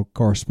email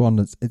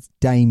correspondence, it's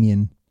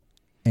Damien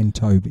and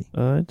Toby.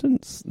 I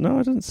didn't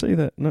see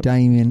that. No.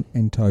 Damien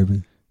and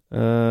Toby.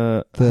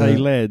 Hey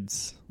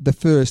lads. The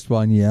first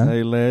one, yeah.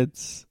 Hey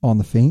lads. On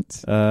the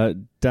fence.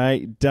 Damo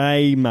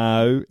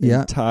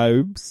and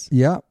Tobes.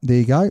 Yeah, there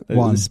you go. It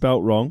was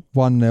spelt wrong.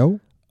 1-0.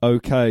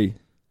 Okay.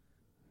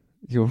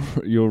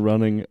 You're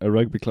running a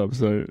rugby club,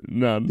 so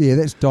none. Yeah,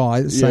 that's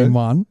Di, the same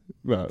one.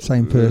 Well,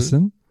 same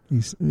person.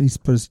 He's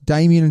put us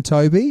Damien and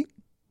Toby.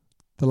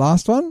 The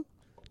last one.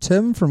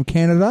 Tim from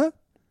Canada.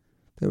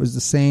 That was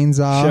the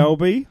Sanzar.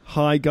 Shelby.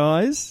 Hi,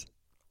 guys.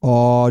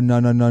 Oh,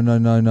 no.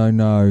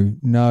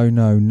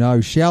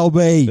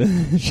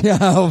 Shelby.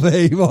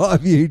 Shelby, what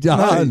have you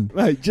done?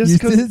 Mate, just you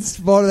because... did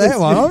spot that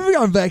one. I'm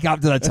going back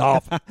up to the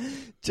top.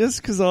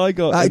 Just because I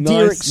got a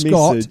Derek nice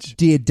Scott, message.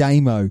 Dear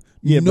Damo,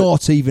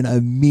 not even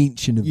a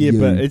mention of you. Yeah,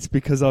 but it's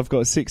because I've got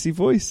a sexy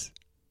voice.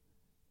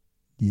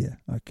 Yeah,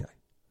 okay.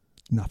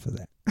 Enough of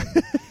that.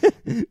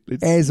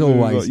 As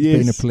always, it's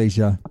been a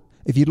pleasure.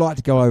 If you'd like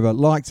to go over,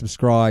 like,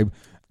 subscribe,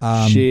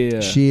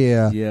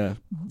 share,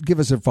 give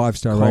us a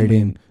 5-star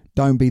rating.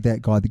 Don't be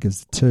that guy that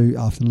gives 2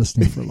 after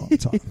listening for a long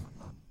time.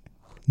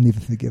 Never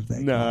forgive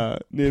that guy.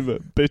 Never.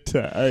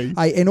 Bitter, eh?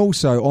 Hey, and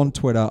also on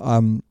Twitter,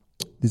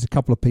 there's a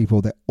couple of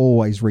people that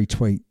always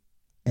retweet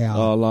I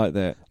like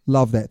that.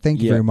 Love that.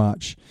 Thank you very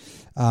much.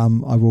 I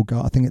will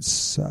go. I think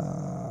it's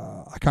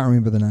I can't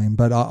remember the name,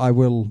 but I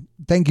will.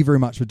 Thank you very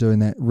much for doing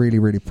that. Really,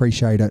 really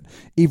appreciate it.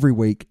 Every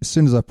week, as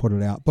soon as I put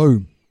it out,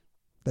 boom,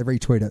 they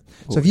retweet it.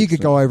 So if you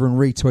could go over and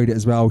retweet it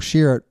as well,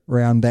 share it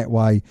around that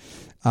way,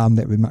 that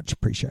would be much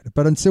appreciated.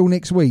 But until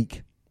next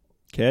week,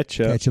 catch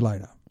you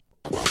later.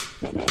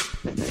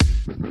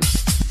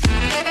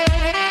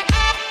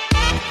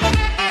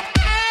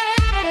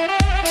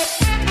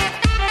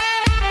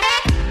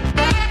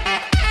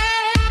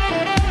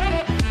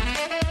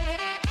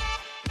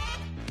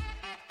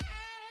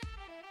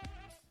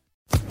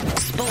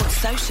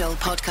 Social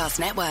Podcast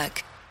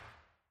Network.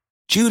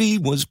 Judy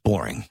was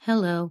boring.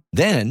 Hello.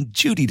 Then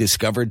Judy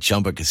discovered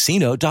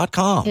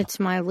ChumbaCasino.com. It's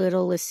my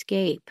little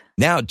escape.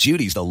 Now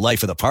Judy's the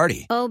life of the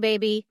party. Oh,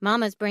 baby,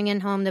 mama's bringing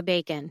home the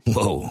bacon.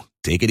 Whoa,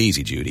 take it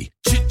easy, Judy.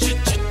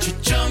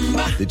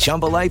 The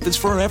Chumba life is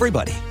for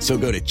everybody. So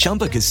go to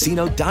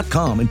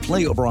ChumbaCasino.com and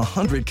play over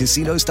 100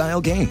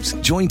 casino-style games.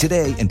 Join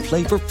today and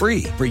play for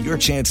free for your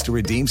chance to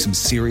redeem some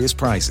serious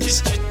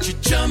prizes.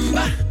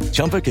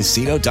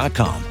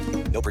 ChumbaCasino.com.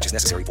 No purchase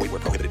necessary. Void where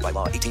prohibited by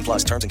law.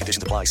 18+ terms and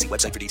conditions apply. See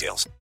website for details.